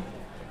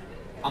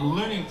 I'm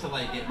learning to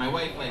like it. My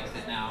wife likes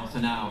it now, so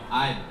now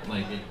I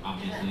like it,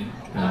 obviously.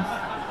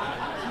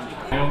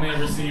 I only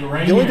ever see you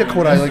right The only here.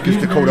 Dakota I like is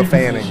Dakota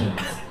Fanning.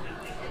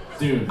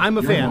 Dude, I'm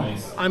a your fan.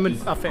 voice I'm a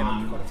is fan.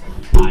 on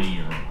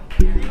fire.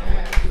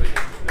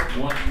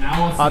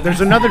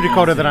 There's another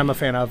Dakota that I'm a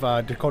fan of,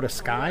 Dakota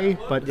Sky,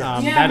 but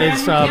that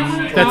is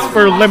that's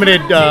for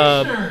limited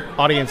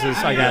audiences,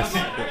 I guess.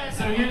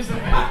 So here's the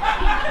thing.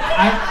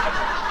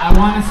 I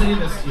want to say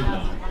this to you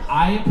though.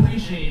 I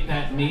appreciate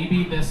that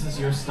maybe this is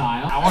your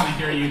style. I want to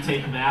hear you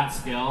take that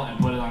skill and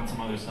put it on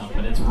some other stuff,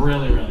 but it's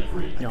really, really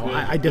great. No,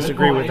 I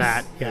disagree with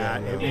that. Yeah,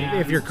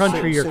 if you're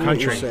country, you're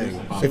country.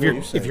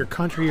 If you're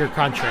country, you're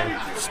country.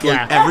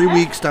 Yeah. Every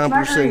week,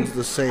 Stomper sings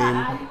the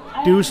same.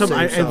 Do some.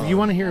 If you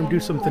want to hear him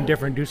do something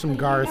different, do some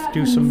Garth,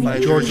 do some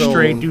George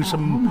Strait, do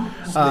some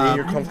Stay in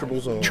your comfortable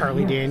zone.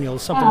 Charlie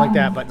Daniels, something like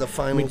that. But the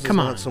finals come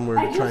is on, not somewhere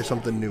to try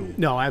something new.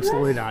 No,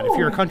 absolutely not. If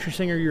you're a country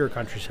singer, you're a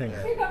country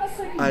singer.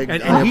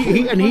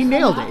 And he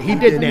nailed it. He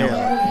did nail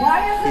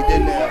it. He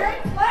did nail it.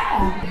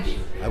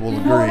 I will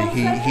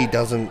agree. He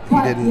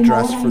didn't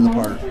dress for the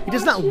part. He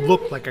does not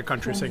look like a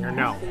country singer.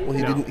 No. Well,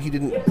 he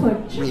didn't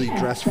really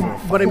dress for a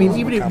fight. But I mean,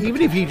 even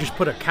if he just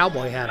put a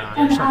cowboy hat on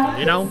or something,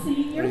 you know.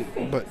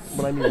 But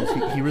what I mean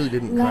is he really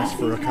didn't dress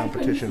for a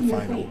competition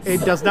final.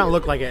 It does not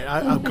look like it.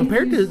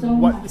 Compared to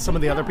what some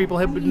of the other people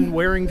have been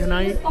wearing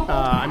tonight,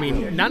 I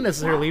mean, not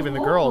necessarily even the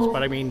girls,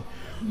 but I mean,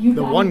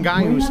 the one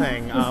guy who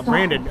sang,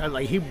 Brandon,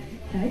 like he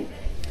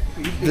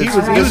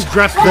was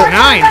dressed for the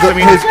nines. I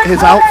mean,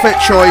 his outfit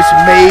choice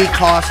may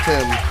cost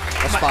him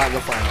a spot in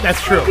the final.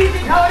 That's true.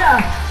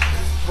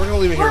 We're going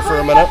to leave it here for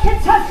a minute.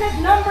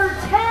 Contestant number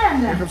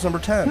 10. Here comes number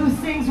 10. Who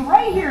sings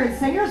right here at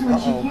Singers when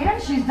she can.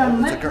 She's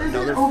done Limp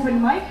Lizard,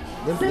 Open Mic,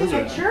 Sing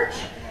at Church.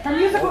 Her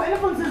musical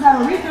influences are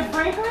Aretha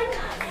Franklin,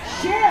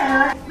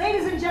 Cher.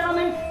 Ladies and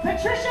gentlemen,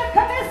 Patricia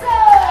Camisso.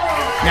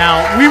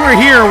 Now, we were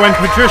here when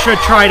Patricia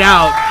tried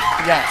out.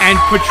 Yes. And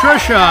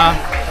Patricia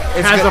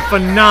has a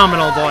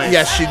phenomenal voice.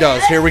 Yes, she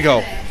does. Here we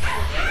go.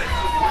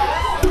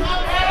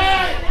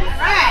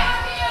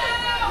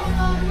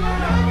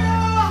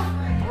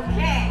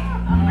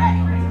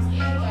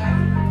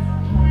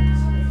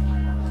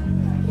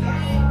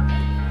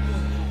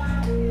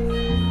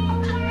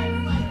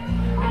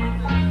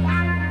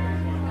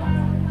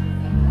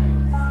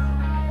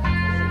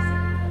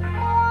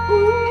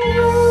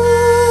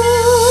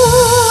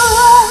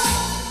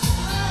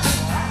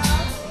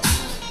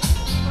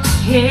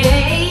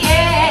 Hey,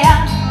 yeah.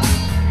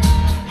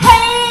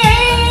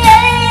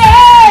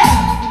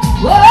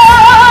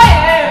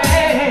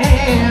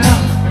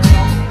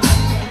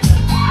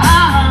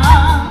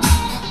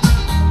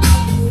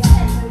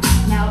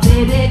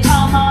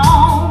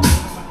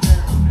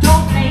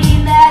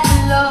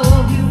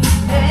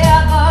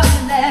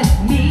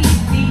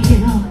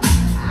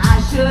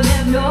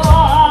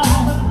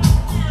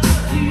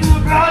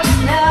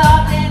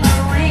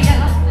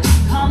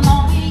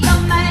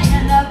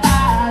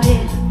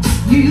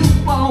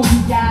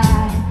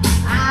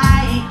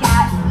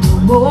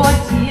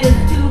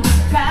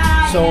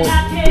 So,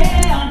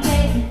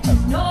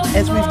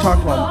 as we've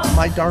talked about,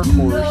 my dark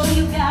horse,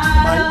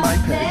 my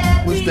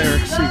pick was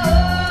Derek C.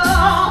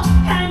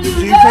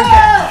 Do you think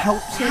that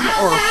helps him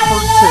or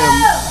hurts him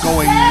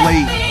going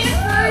late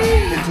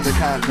into the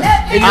contest?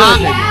 In your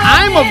opinion?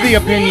 I'm of the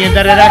opinion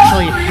that it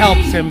actually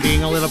helps him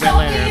being a little bit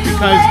later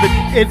because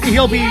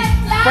he'll be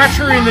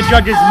fresher in the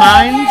judges'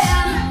 minds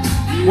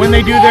when they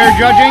do their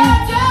judging.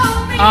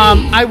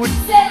 I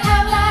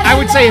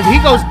would say if he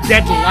goes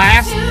dead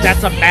last,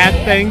 that's a bad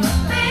thing.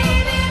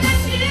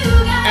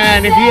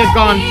 And if he had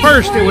gone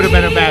first, it would have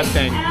been a bad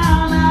thing.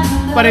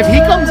 But if he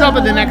comes up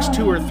in the next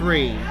 2 or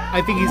 3,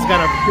 I think he's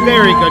got a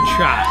very good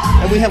shot.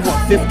 And we have, what,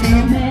 15?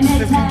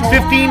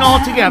 15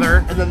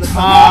 altogether. And then the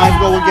top 5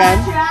 go again?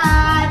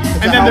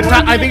 And then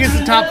I think it's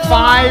the top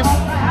 5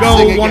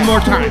 go one more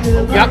time.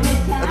 Yep.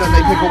 And then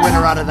they pick a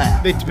winner out of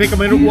that. They pick a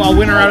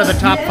winner out of the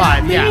top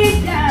 5,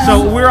 yeah.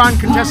 So we're on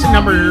contestant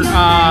number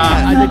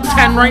I think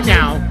 10 right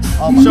now.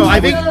 So I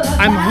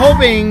I'm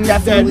hoping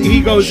that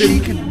he goes She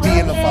in. could be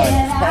in the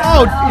finals.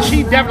 Oh,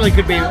 she definitely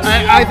could be.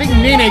 I think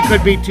Nene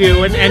could be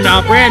too, and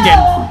Brandon.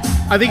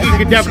 I think he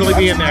could definitely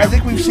be in there. I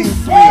think we've seen 3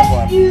 of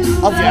them.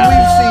 Of who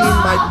we've seen,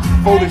 my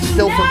vote is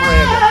still for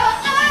Brandon.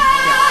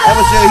 That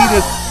was he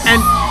just.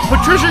 And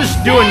Patricia's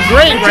doing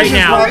great right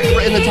now.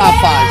 In the top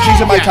 5.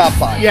 She's in my top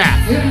 5. Yeah.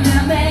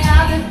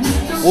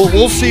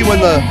 We'll see when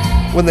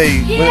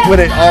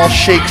it all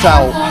shakes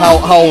out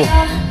how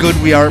good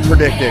we are at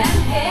predicting.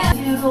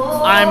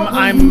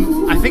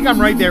 I think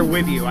I'm right there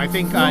with you. I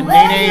think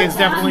Nene is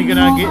definitely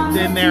gonna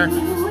get in there.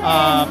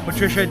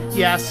 Patricia,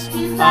 yes,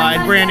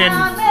 and Brandon.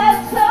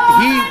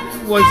 He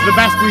was the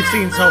best we've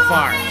seen so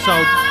far. So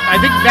I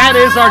think that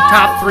is our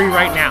top 3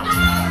 right now.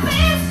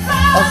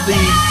 Of the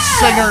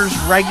singers,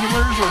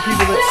 regulars, or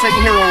people that sing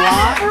here a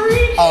lot,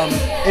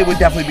 it would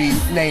definitely be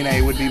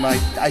Nene. Would be my,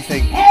 I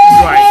think.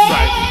 Right.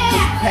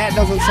 Pat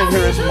doesn't sing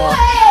here as much.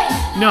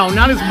 No,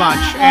 not as much.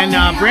 And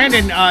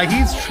Brandon,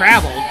 he's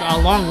traveled a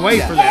long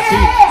way for this.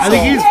 I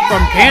think he's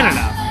from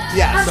Canada.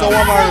 Yeah. So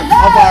of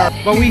our.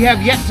 But we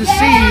have yet to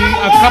see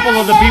a couple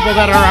of the people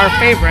that are our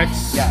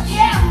favorites. Yeah.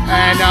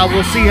 And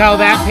we'll see how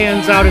that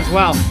pans out as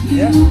well.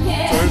 Yeah. So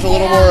there's a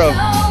little more of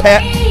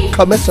Pat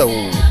Camiso.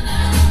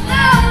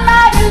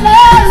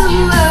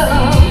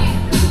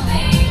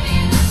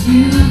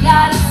 You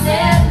gotta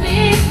set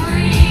me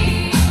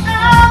free.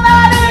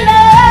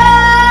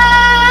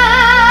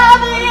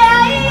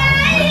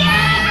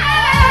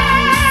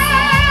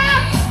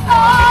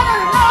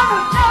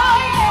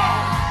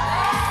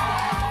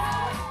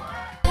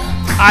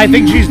 I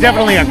think she's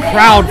definitely a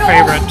crowd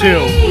favorite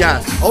too.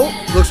 Yes. Oh,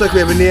 looks like we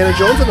have Indiana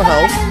Jones in the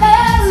house.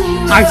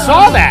 I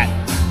saw that.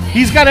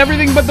 He's got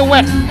everything but the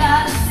whip.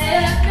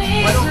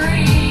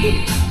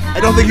 I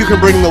don't think you can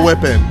bring the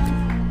whip in.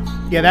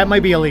 Yeah, that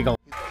might be illegal.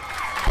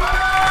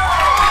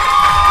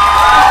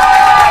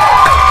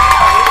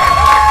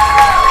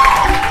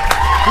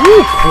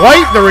 Ooh,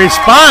 quite the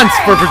response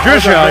for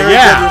Patricia. That's a very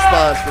Yeah. good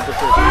response for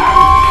Patricia.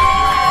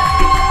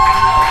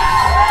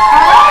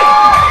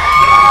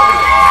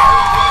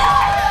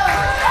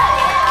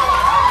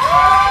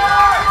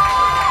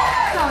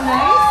 So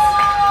nice.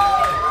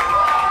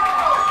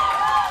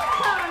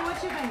 Colin, what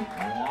you think?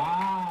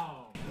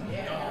 Wow.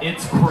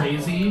 It's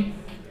crazy.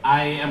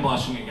 I am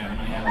blushing again. I'm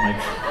gonna have like.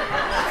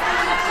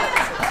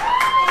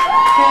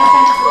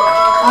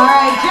 All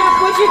right, Jeff,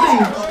 what you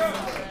think?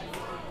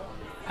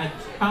 I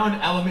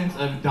found elements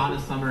of Donna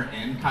Summer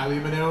and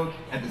Kylie Minogue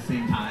at the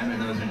same time,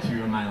 and those are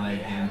 2 of my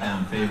hands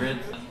down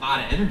favorites. A lot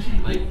of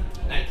energy,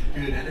 that's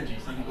good energy.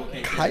 Some people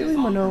can't. Kylie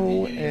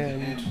Minogue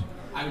and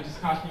I would just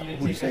caution you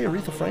to would you say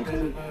Aretha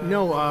Franklin?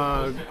 No,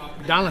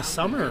 Donna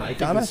Summer. I think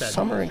Donna he said.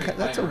 Summer and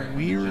that's a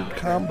weird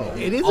combo.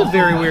 It is a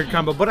very weird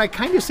combo, but I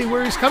kind of see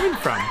where he's coming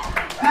from.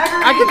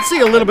 I can see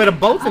a little bit of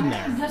both in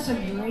there. Is this a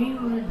great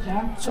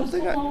Jeff?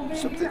 Something.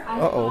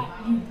 Uh-oh.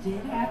 You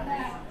did have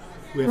that.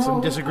 We have some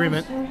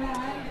disagreement.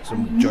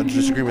 Some judge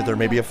disagreement. There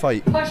may be a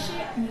fight. Push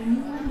it and you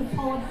need to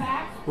pull it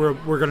back.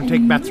 We're gonna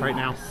take bets right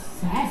now.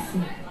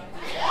 Sassy.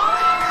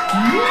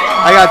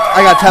 I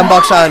got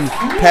 $10 on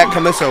Pat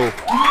Camiso.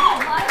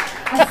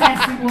 A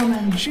sassy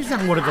woman. She's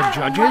not one of the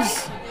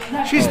judges.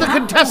 She's the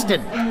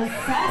contestant.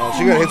 Oh, so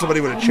you're gonna hit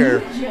somebody with a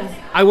chair.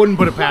 I wouldn't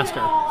put it past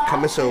her.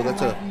 Camiso.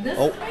 That's a.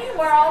 Oh.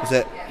 World, Is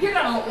it? you're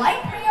gonna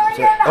like me or Is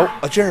you're it? not. Oh,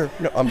 a chair.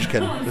 No, I'm just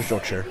kidding. There's no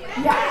chair.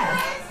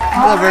 Yes.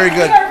 Oh, very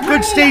good.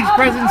 Good stage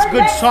presence,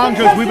 good song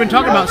choice. We've been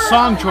talking about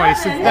song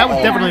choice. That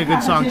was definitely a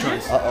good song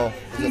choice. Uh-oh.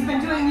 He's been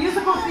doing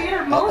musical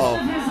theater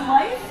most of his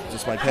life. Is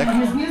this my pick?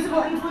 His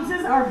musical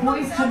influences are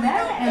Boyz II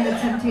Men and The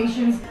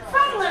Temptations.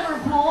 From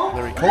Liverpool,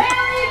 Larry Coke?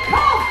 Larry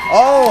Coke.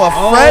 Oh, a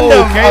friend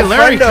of. Okay, a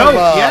Larry friend of,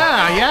 Coke.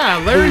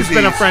 Yeah. Larry's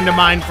been a Boozie's. friend of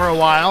mine for a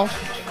while.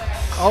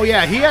 Oh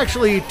yeah, he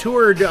actually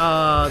toured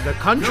the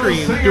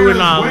country doing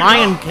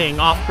Lion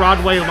King,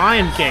 off-Broadway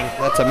Lion King.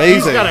 That's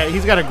amazing.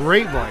 He's got a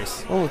great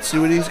voice. Oh, let's see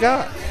what he's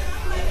got.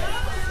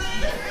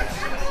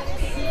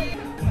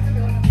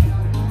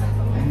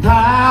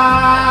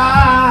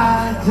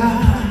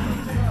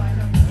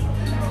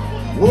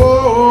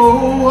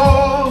 Whoa,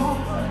 whoa.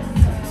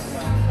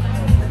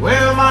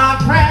 Well, my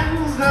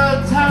friends,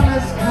 the time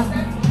has come.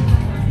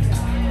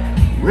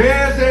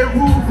 Where's a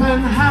roof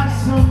and have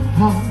some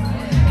fun?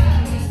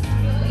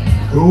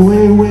 Go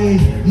away,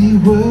 the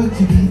work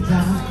to be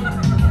done.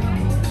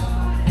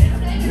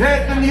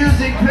 Let the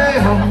music play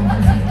on.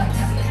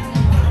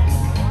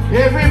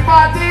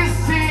 Everybody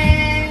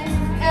sing,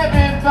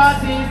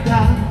 everybody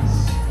dance.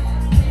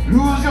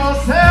 Lose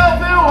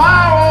yourself in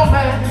wild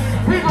romance.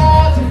 We go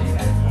to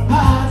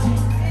party,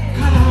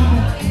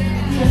 carnival,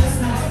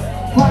 fiesta,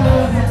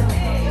 whatever.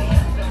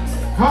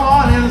 Come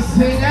on and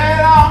sing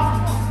it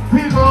out.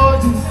 We go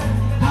to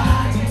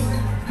party,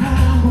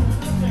 carnival,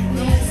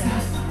 fiesta,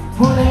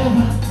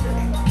 whatever.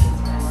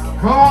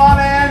 Come on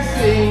and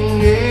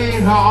sing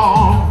it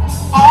all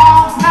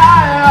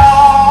night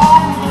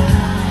long,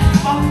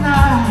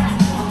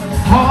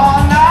 all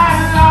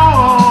night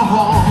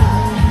long,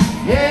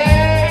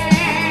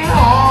 yeah,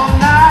 all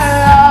night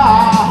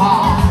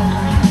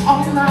long,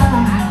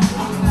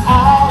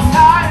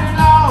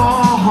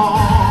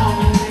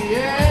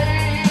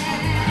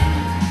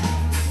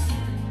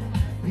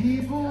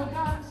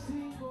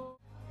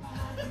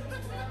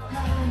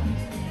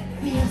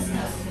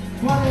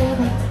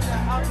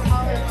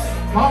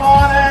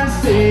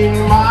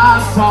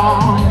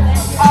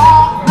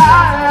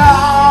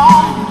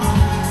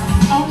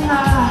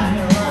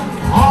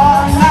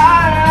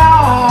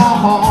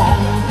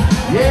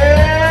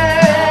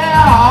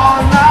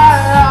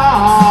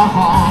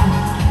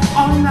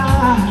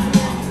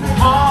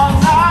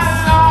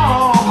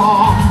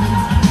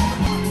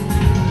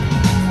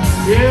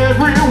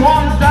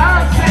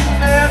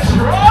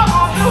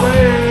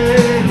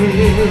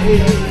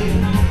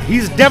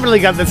 He's definitely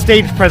got the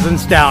stage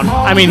presence down.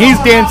 I mean, he's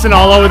dancing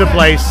all over the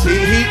place.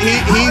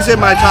 He's in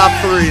my top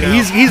 3 now.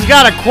 He's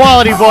got a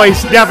quality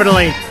voice,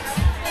 definitely.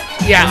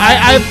 Yeah,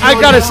 I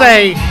gotta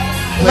say,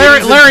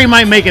 Larry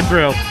might make it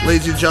through.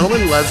 Ladies and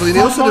gentlemen, Leslie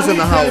Nielsen is in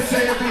the house.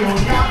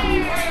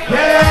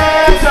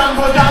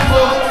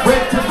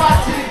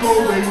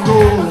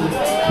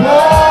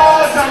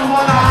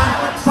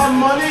 Some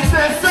money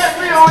says set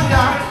me on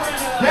ya.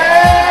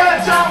 Yeah,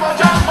 jumbo,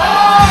 jumbo.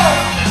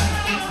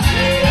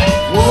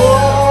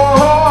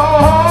 Whoa,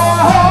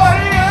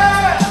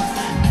 yeah.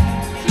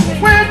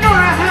 We're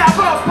gonna have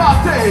a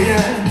party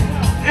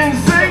and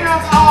sing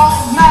us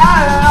all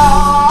night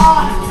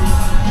long.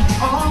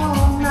 Oh,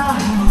 no.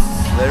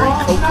 Larry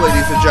Coke,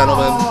 ladies and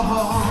gentlemen.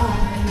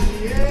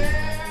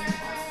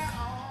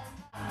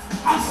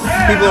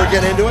 People are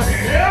getting into it.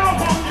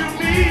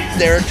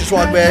 Derek just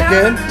walked back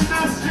in.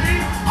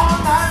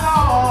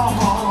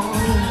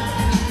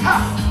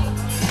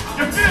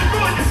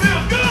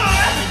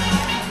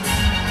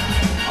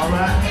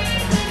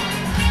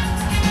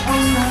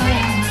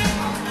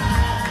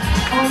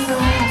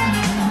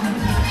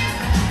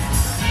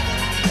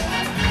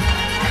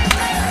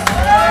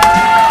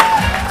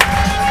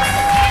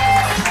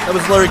 That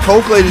was Larry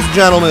Coke, ladies and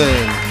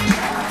gentlemen.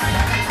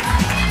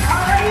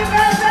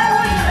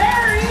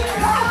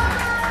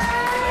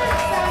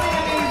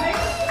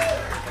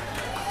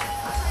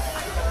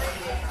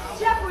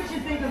 Jeff, what'd you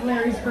think of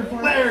Larry's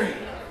performance? Larry!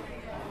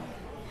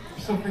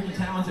 You're so freaking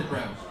talented,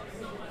 bro.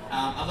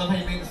 I love how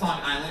you made the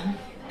song Island,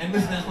 and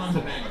listen, that song's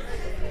a banger.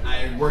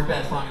 I work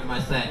that song in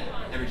my set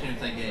every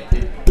chance I get.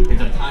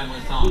 It's a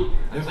timeless song.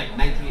 It was like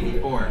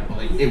 1984, but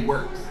like it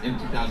works in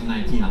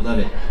 2019. I love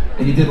it.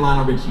 And you did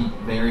Lionel Richie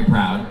very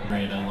proud.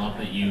 Great, I love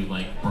that you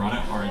like brought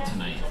it hard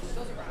tonight.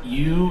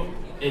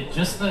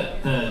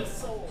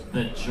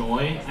 The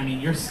joy. I mean,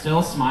 you're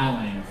still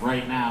smiling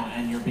right now,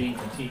 and you're being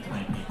critiqued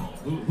by people.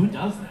 Who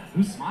does that?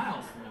 Who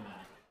smiles through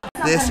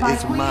that? This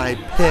is my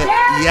pick.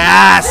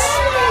 Yes.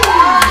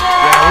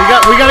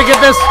 Yeah, we gotta get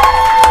this.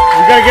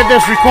 We gotta get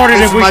this recorded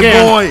This if we is my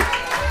can. boy.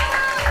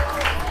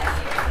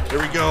 Here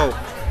we go.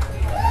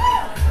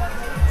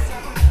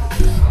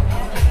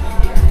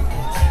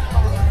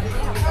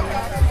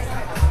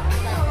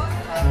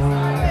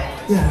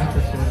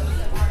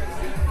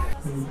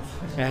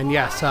 And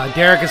yes,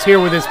 Derek is here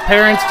with his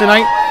parents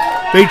tonight.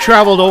 They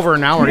traveled over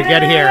an hour to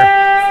get here.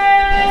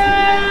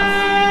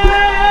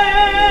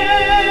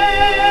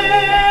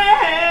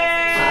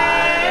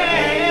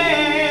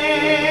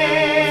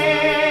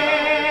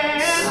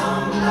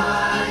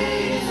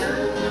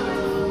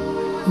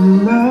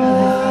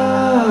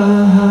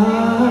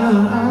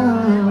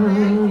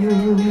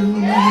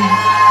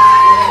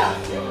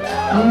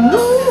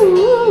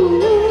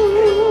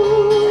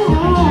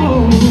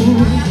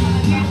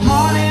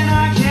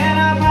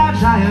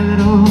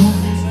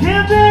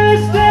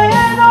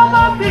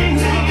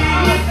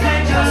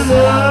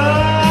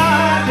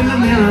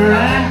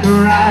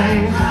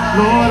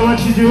 Lord, what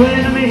you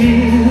doing to me?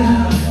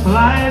 Well,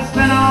 I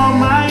spent all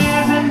my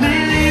years in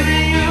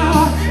believing you,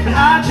 but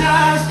I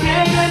just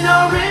can't get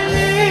no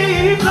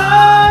relief.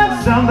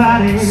 Lord,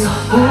 somebody,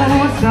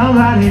 oh,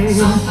 somebody,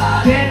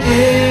 can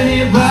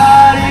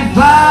anybody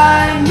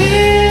find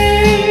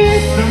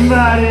me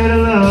somebody to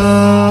love?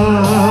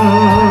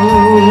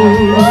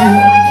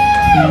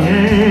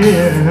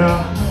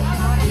 Yeah.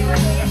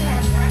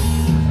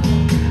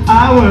 I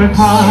work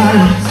hard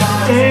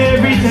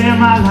every day of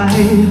my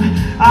life.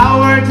 I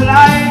worked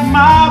like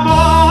my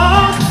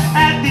boss.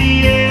 At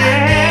the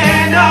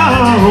end,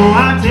 oh,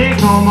 I take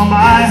home all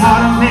my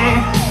heart and pay.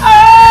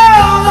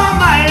 All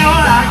on my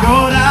own, I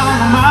go down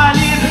on my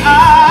knees and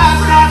I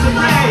start to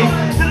pray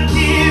till the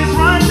tears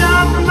run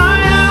down from my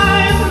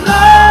eyes.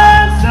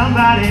 Lord,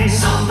 somebody,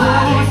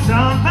 oh,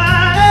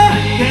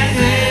 somebody, can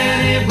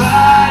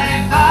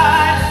anybody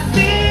find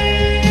me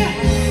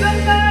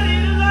somebody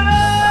to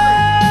love?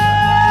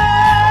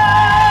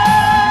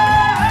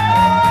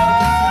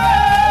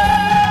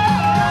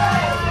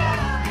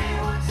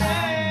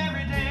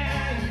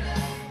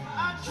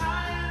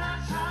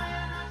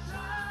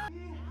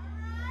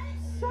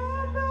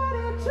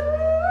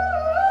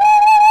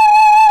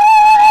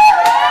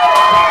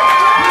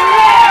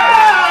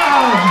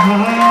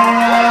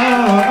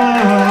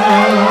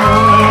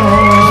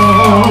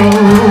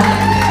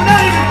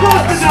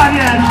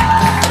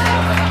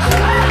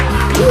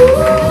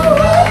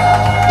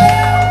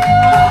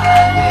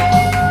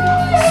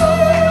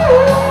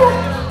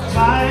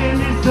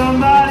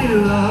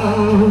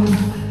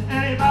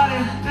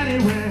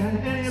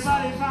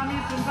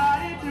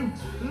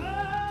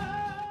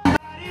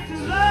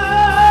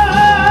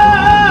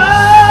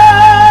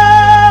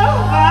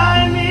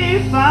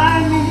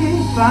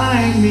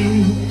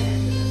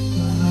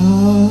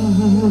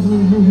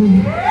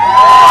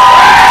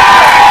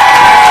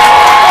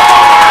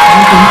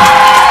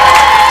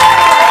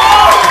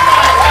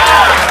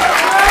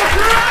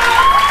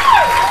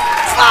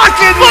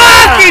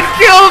 Fucking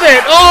killed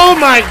it! Oh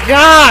my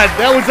God,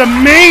 that was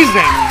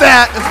amazing.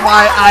 That is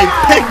why I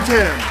picked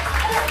him.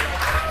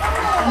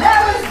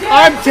 That was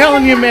I'm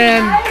telling you,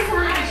 man.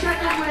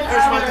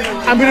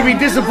 I'm going to be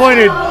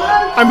disappointed.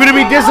 I'm going to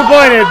be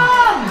disappointed.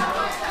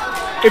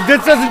 If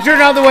this doesn't turn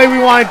out the way we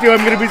want it to,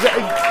 I'm going to be...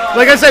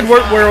 Like I said,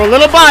 we're a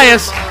little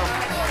biased.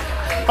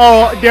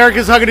 Oh, Derek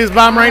is hugging his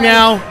mom right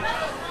now.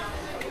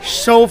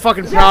 So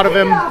fucking proud of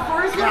him.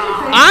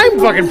 I'm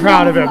fucking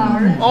proud of him.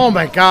 Oh,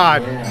 my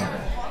God.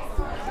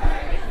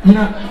 You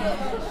know,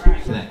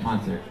 to that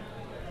concert.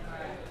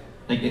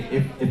 Like,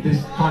 if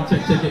this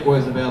concert ticket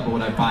was available,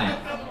 would I buy it?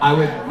 I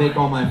would make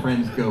all my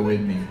friends go with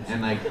me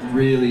and, like,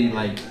 really,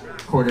 like,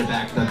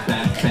 quarterback the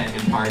best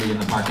banging party in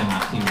the parking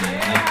lot team.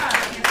 Like,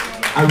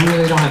 I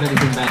really don't have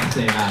anything bad to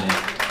say about it.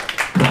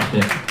 Crushed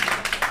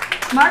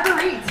it.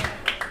 Marguerite.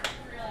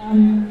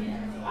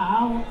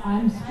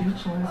 I'm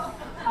speechless.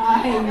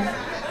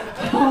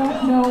 I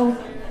don't know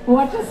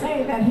what to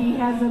say that he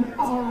hasn't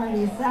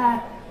already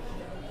said.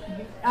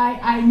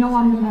 I know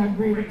I'm going to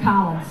agree with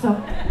Colin,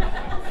 so...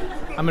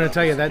 I'm going to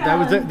tell you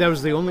that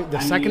was the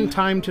second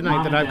time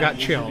tonight that I've got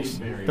chills.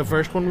 The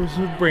first one was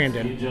with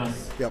Brandon.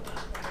 Yep.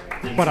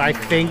 But I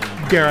think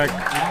Derek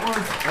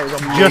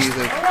just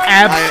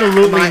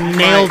absolutely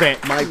nailed it.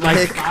 My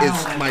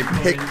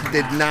pick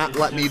did not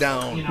let me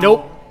down.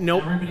 Nope.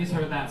 Everybody's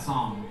heard that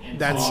song.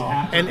 That's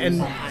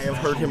and I have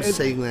heard him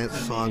sing that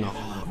song.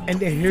 And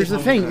here's the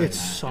thing: it's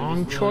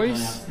song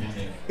choice,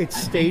 it's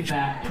stage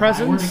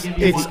presence,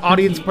 it's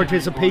audience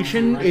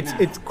participation,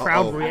 it's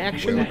crowd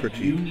reaction.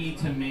 You need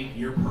to make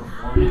your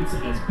performance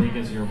as big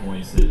as your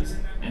voice is,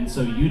 and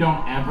so you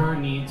don't ever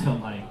need to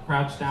like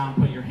crouch down,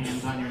 put your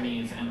hands on your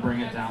knees, and bring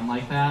it down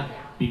like that,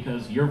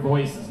 because your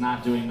voice is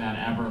not doing that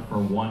ever for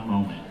one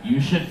moment. You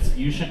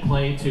should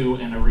play to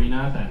an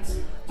arena that's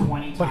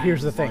 20 times. But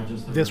here's the thing: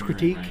 this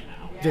critique,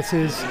 this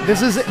is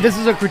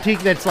a critique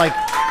that's like,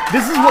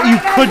 this is what you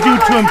could do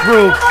to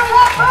improve,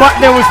 but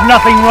there was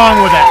nothing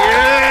wrong with it.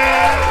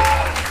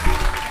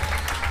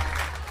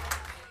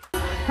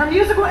 Her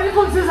musical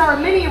influences are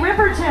Minnie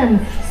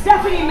Riperton,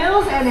 Stephanie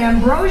Mills, and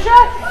Ambrosia.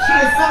 She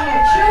has sung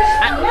at church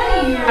for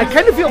many years. I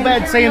kind of feel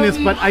bad saying this,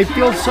 but I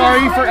feel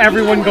sorry for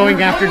everyone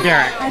going after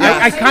Derek.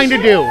 I kind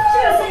of do. She's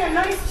going to sing a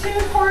nice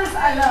tune for us.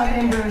 I love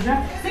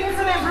Ambrosia. Singing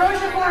some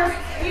Ambrosia for us,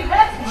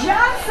 Yvette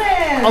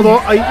Johnson. Although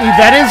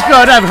Yvette is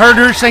good, I've heard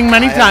her sing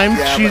many times.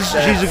 She's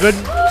a good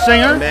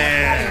singer.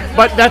 Man.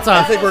 But that's a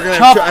I think we're gonna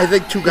tough, I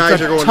think two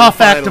guys are going tough to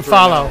the act to finals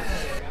follow.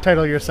 right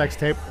Title your sex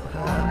tape.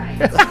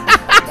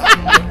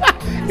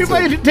 If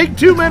I had to take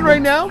two men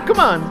right now, come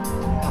on.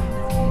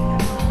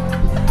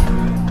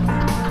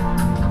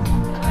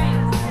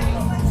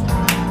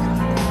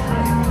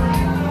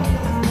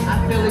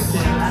 I feel it, I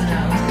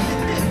know.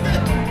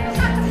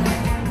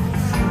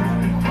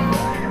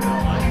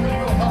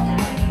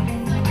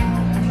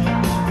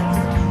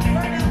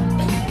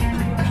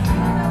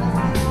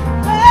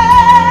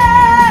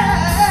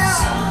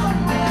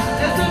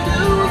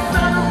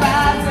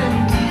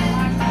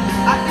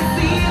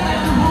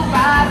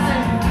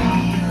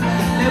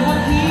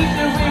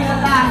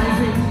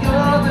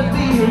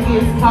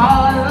 It's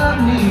part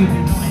of me.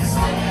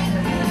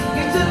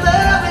 Get your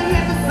love and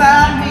here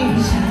beside me.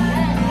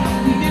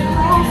 Keep it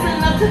close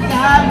enough to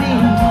guide me.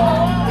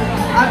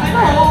 I've been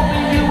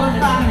hoping you would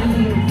find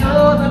me.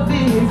 You're the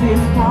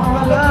biggest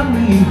part of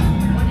me.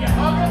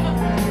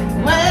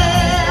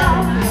 Well,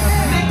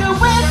 make a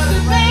wish,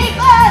 baby.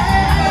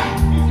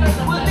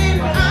 Well, then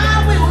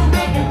I will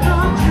make it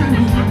come true.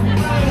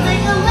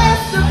 Make a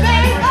list,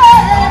 baby,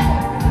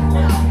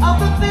 of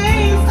the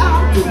things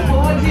I'll do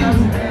for you.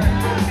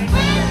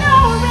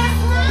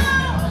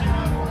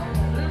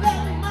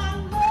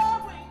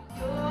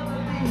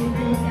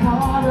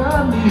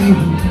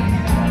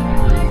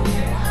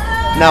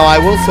 Now I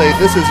will say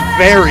this is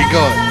very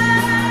good.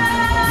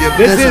 Yeah,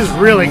 this is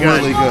really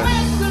good. Really good.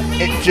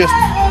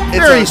 It's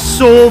very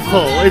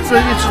soulful. It's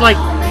like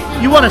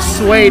you want to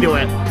sway to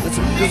it.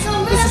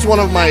 This is one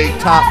of my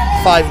top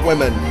 5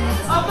 women.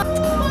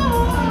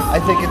 I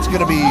think it's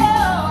gonna be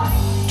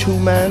 2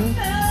 men,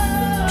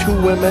 2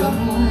 women,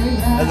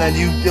 and then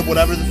you did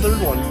whatever the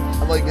third one.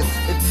 Like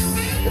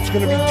it's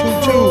gonna be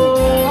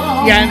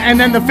 2-2. Yeah, and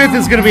then the 5th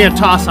is gonna be a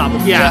toss-up.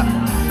 Yeah.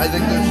 I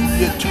think there's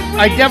 2.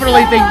 I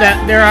definitely think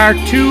that there are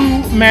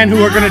 2 men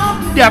who are going to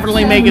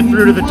definitely make it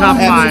through to the top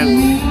 5.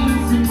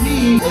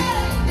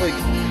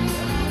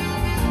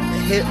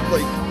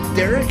 Like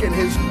Derek and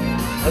his,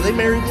 are they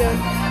married yet?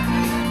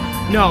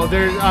 No,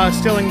 they're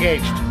still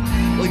engaged.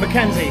 Like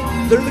Mackenzie.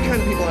 They're the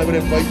kind of people I would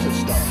invite to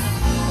stuff.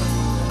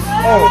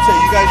 I would say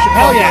you guys should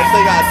come. Yeah. If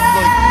they got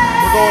like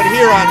we're going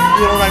here on,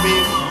 you know what I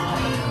mean?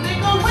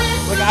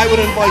 Like I would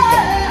invite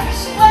them.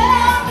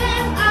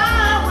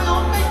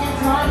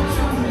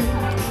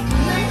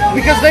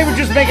 Because they would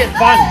just make it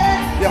fun.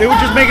 Yep. They would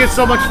just make it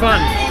so much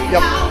fun.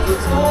 Yep.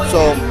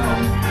 So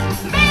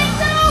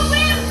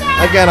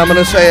again, I'm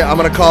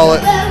gonna call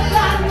it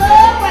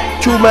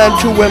 2 men,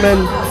 2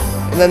 women,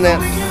 and then that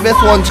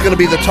 5th one's gonna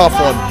be the tough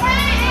one.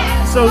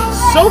 So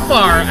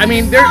far, I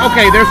mean, there's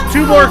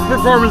 2 more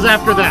performers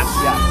after this.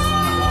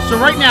 Yes. So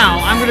right now,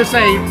 I'm gonna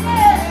say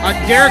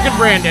Derek and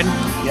Brandon.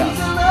 Yes.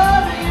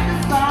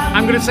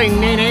 I'm gonna say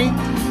Nene.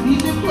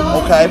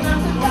 Okay.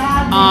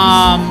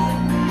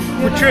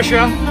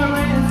 Patricia.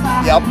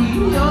 Yep.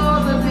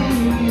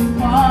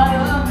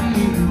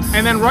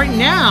 And then right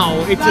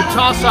now, it's a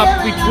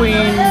toss-up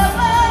between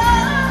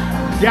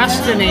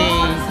Destiny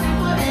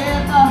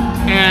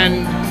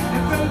and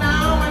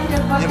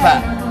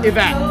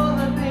Yvette.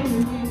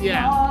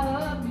 Yeah.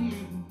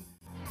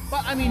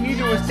 But I mean,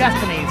 neither was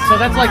Destiny, so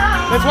that's why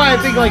I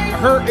think like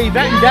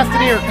Yvette and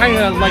Destiny are kind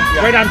of like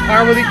right on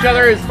par with each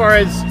other as far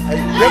as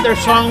what their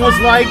song was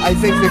like. I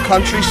think the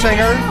country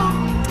singer,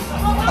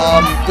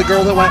 the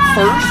girl that went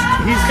first,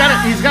 he's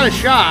got a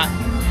shot.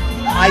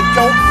 I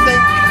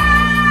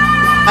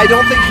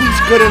don't think he's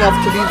good enough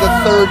to be the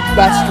third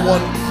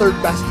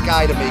best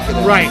guy to make it.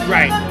 Right.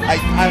 I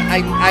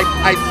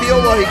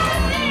feel like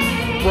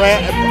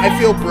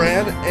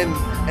Brad and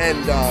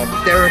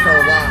Derek are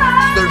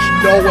locks. There's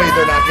no way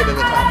they're not getting in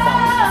the top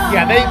 5.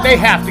 Yeah, they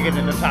have to get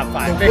in the top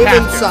 5. The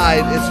women's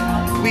side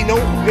we know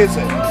who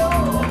isn't.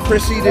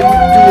 Chrissy didn't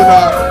do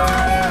enough.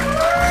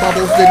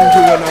 Bubbles didn't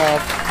do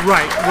enough.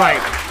 Right.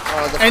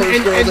 And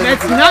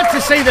that's not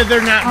to say that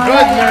they're not good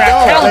and they're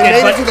not talented.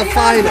 They made it to the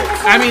finals.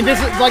 I mean, this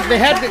is like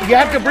you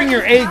have to bring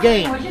your A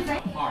game. Because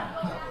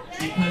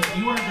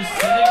you are just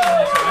sitting in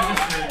this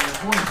register and your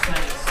voice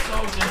that is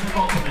so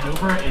difficult to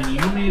maneuver, and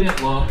you made it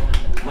look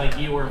like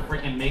you were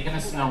freaking making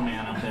a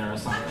snowman up there or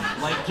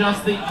something. Like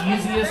just the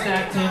easiest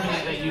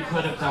activity that you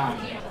could have done.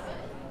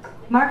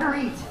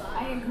 Marguerite.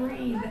 I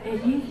agree.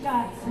 You've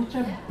got such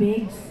a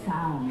big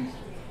sound.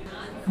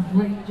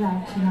 Great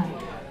job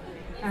tonight.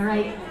 All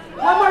right.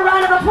 One more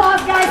round of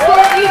applause, guys,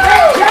 for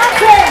Yvette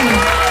Johnson.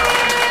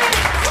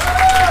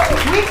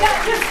 We've got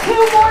just 2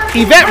 more.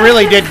 Yvette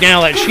really did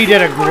nail it. She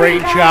did a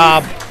great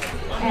job.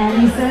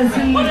 And he says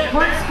he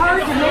works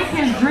hard to make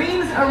his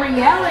dreams a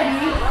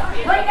reality.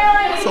 Right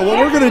now, so what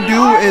we're gonna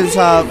do is,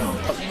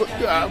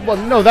 well,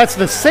 no, that's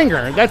the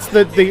singer. That's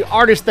the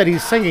artist that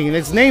he's singing.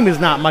 His name is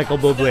not Michael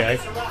Bublé.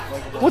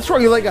 What's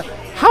wrong? You're like,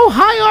 how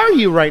high are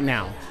you right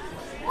now?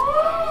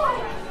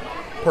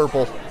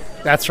 Purple.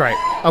 That's right.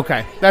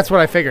 Okay, that's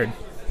what I figured.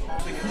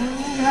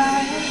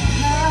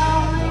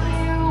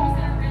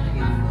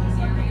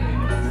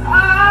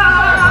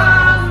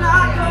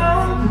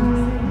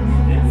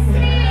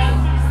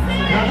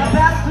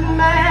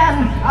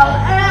 I'll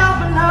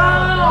ever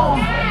know.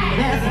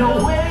 There's no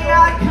way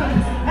I could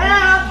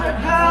ever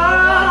go.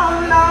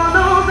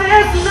 No,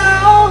 there's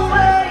no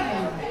way.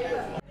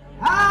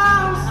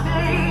 I'm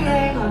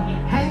staying,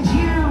 and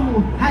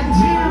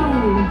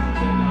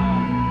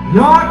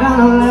you're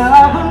gonna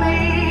love me.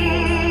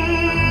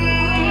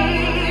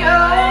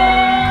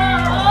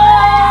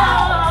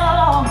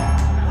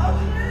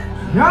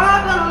 You're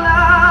gonna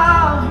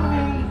love me.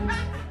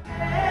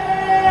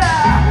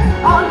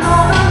 Yeah. Oh no.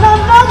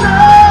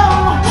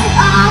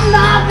 I'm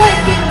not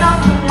waking up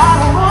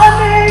tomorrow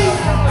morning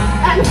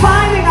and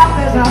finding out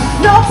there's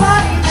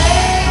nobody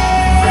there.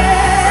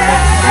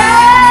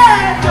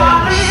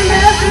 Darling,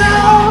 there's no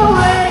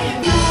way.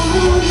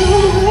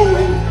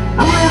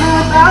 I'm living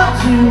without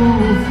you.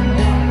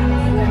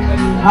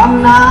 I'm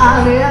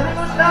not living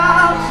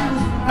without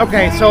you.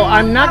 Okay, so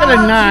I'm not gonna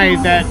deny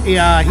that he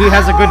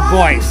has a good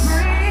voice.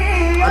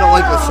 I don't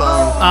like this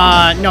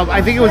song. No,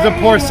 I think it was a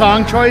poor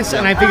song choice,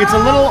 and I think it's a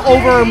little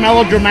over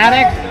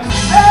melodramatic.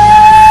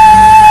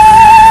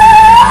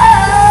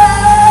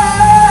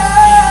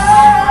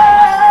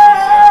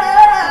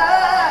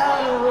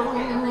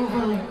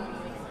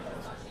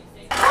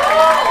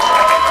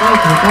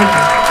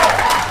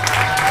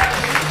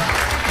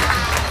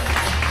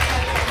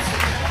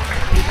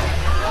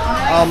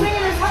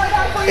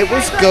 It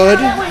was good,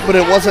 but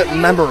it wasn't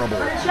memorable.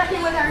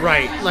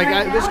 Right, like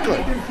it was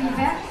good.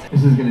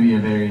 This is going to be a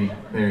very,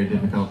 very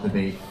difficult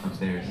debate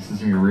upstairs. This is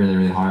going to be really,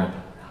 really hard.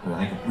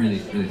 Like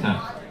really, really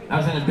tough. That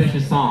was an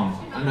ambitious song.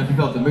 I don't know if you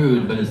felt the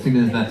mood, but as soon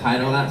as that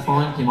title of that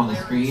song came on the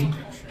screen,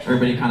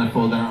 everybody kind of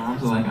folded their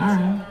arms and like, all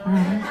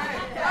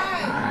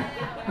right.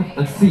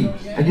 Let's see.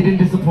 And you didn't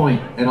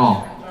disappoint at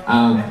all.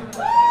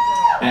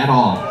 At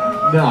all.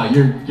 No,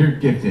 you're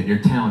gifted. You're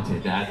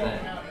talented.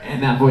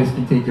 And that voice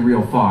can take you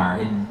real far.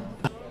 And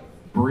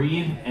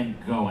breathe and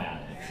go at it.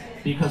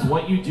 Because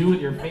what you do with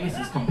your face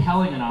is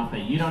compelling enough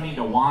that you don't need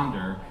to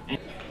wander. And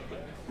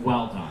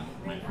well done,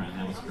 my friend.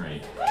 That was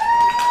great.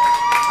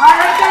 All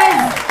right,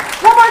 guys.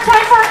 One more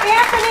time for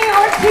Anthony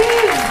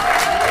Ortiz.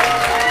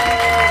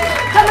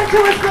 Coming to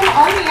us from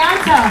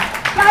Oneonta.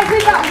 Guys,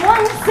 we've got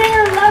one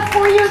singer left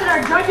for you that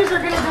our judges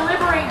are going to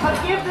deliberate, but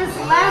give this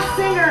last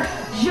singer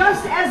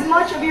just as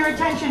much of your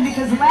attention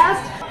because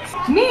last,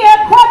 Mia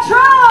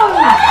Quattrone!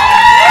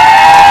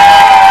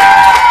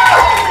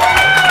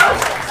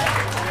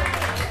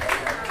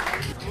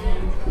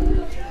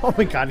 Oh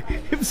my God,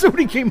 if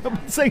somebody came up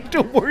and saying,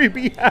 don't worry,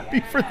 be happy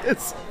for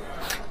this.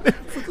 That'd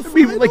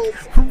be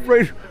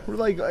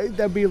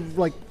that'd be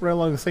like right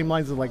along the same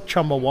lines as like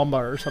Chumbawamba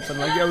or something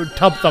like that,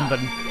 tub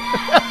thumping.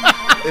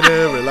 In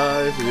every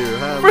life you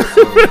have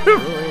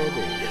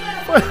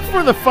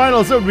for the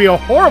finals, it would be a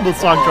horrible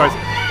song choice.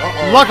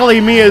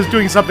 Luckily, Mia is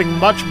doing something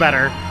much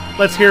better.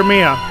 Let's hear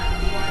Mia.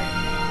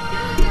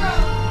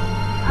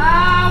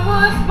 I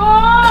was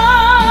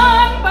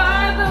born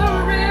by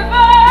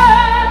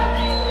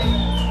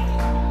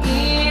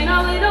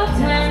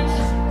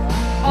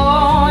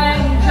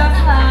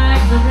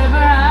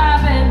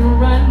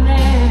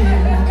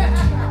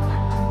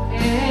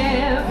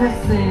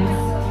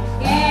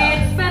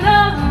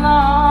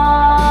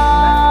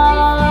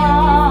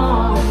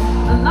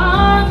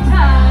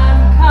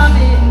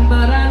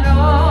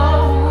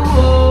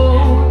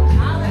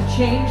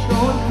change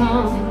gonna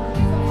come.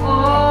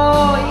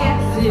 Oh,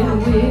 yes it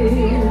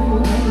will.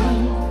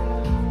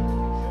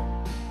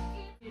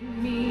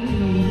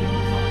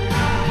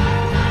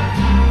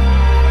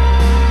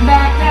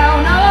 Back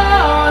down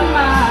on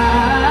my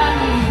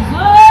knees.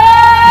 Oh,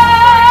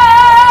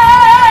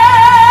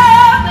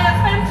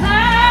 there's been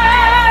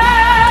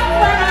times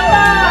when I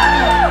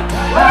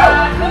thought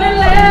I couldn't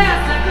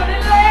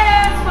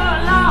last for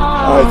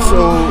long. Alright, so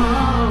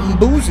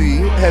Boozy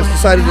has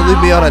decided to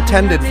leave me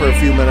unattended for a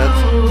few minutes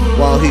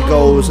while he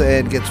goes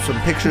and gets some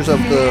pictures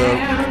of the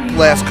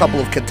last couple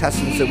of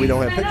contestants that we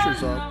don't have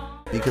pictures of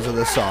because of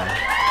this song.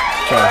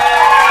 So.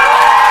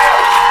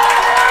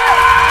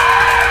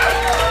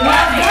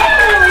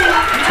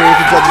 See what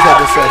the judges have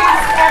to say.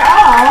 At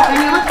all, and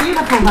you look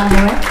beautiful, by the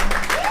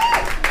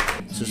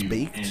way. This is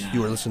Baked. You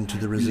are listening to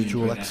the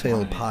Residual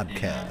Exhale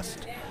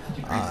podcast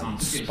on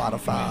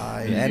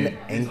Spotify and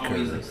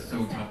Anchor,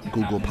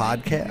 Google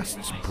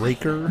Podcasts,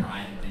 Breaker,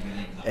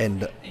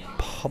 and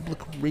Public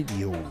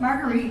Radio.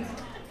 Marguerite.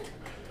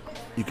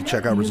 You can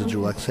check out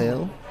Residual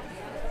Exhale,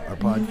 our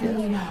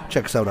podcast.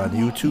 Check us out on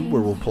YouTube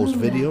where we'll post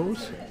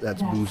videos.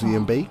 That's Boozy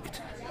and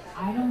Baked.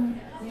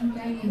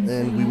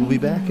 And we will be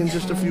back in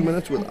just a few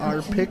minutes with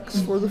our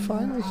picks for the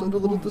finals and a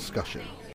little discussion.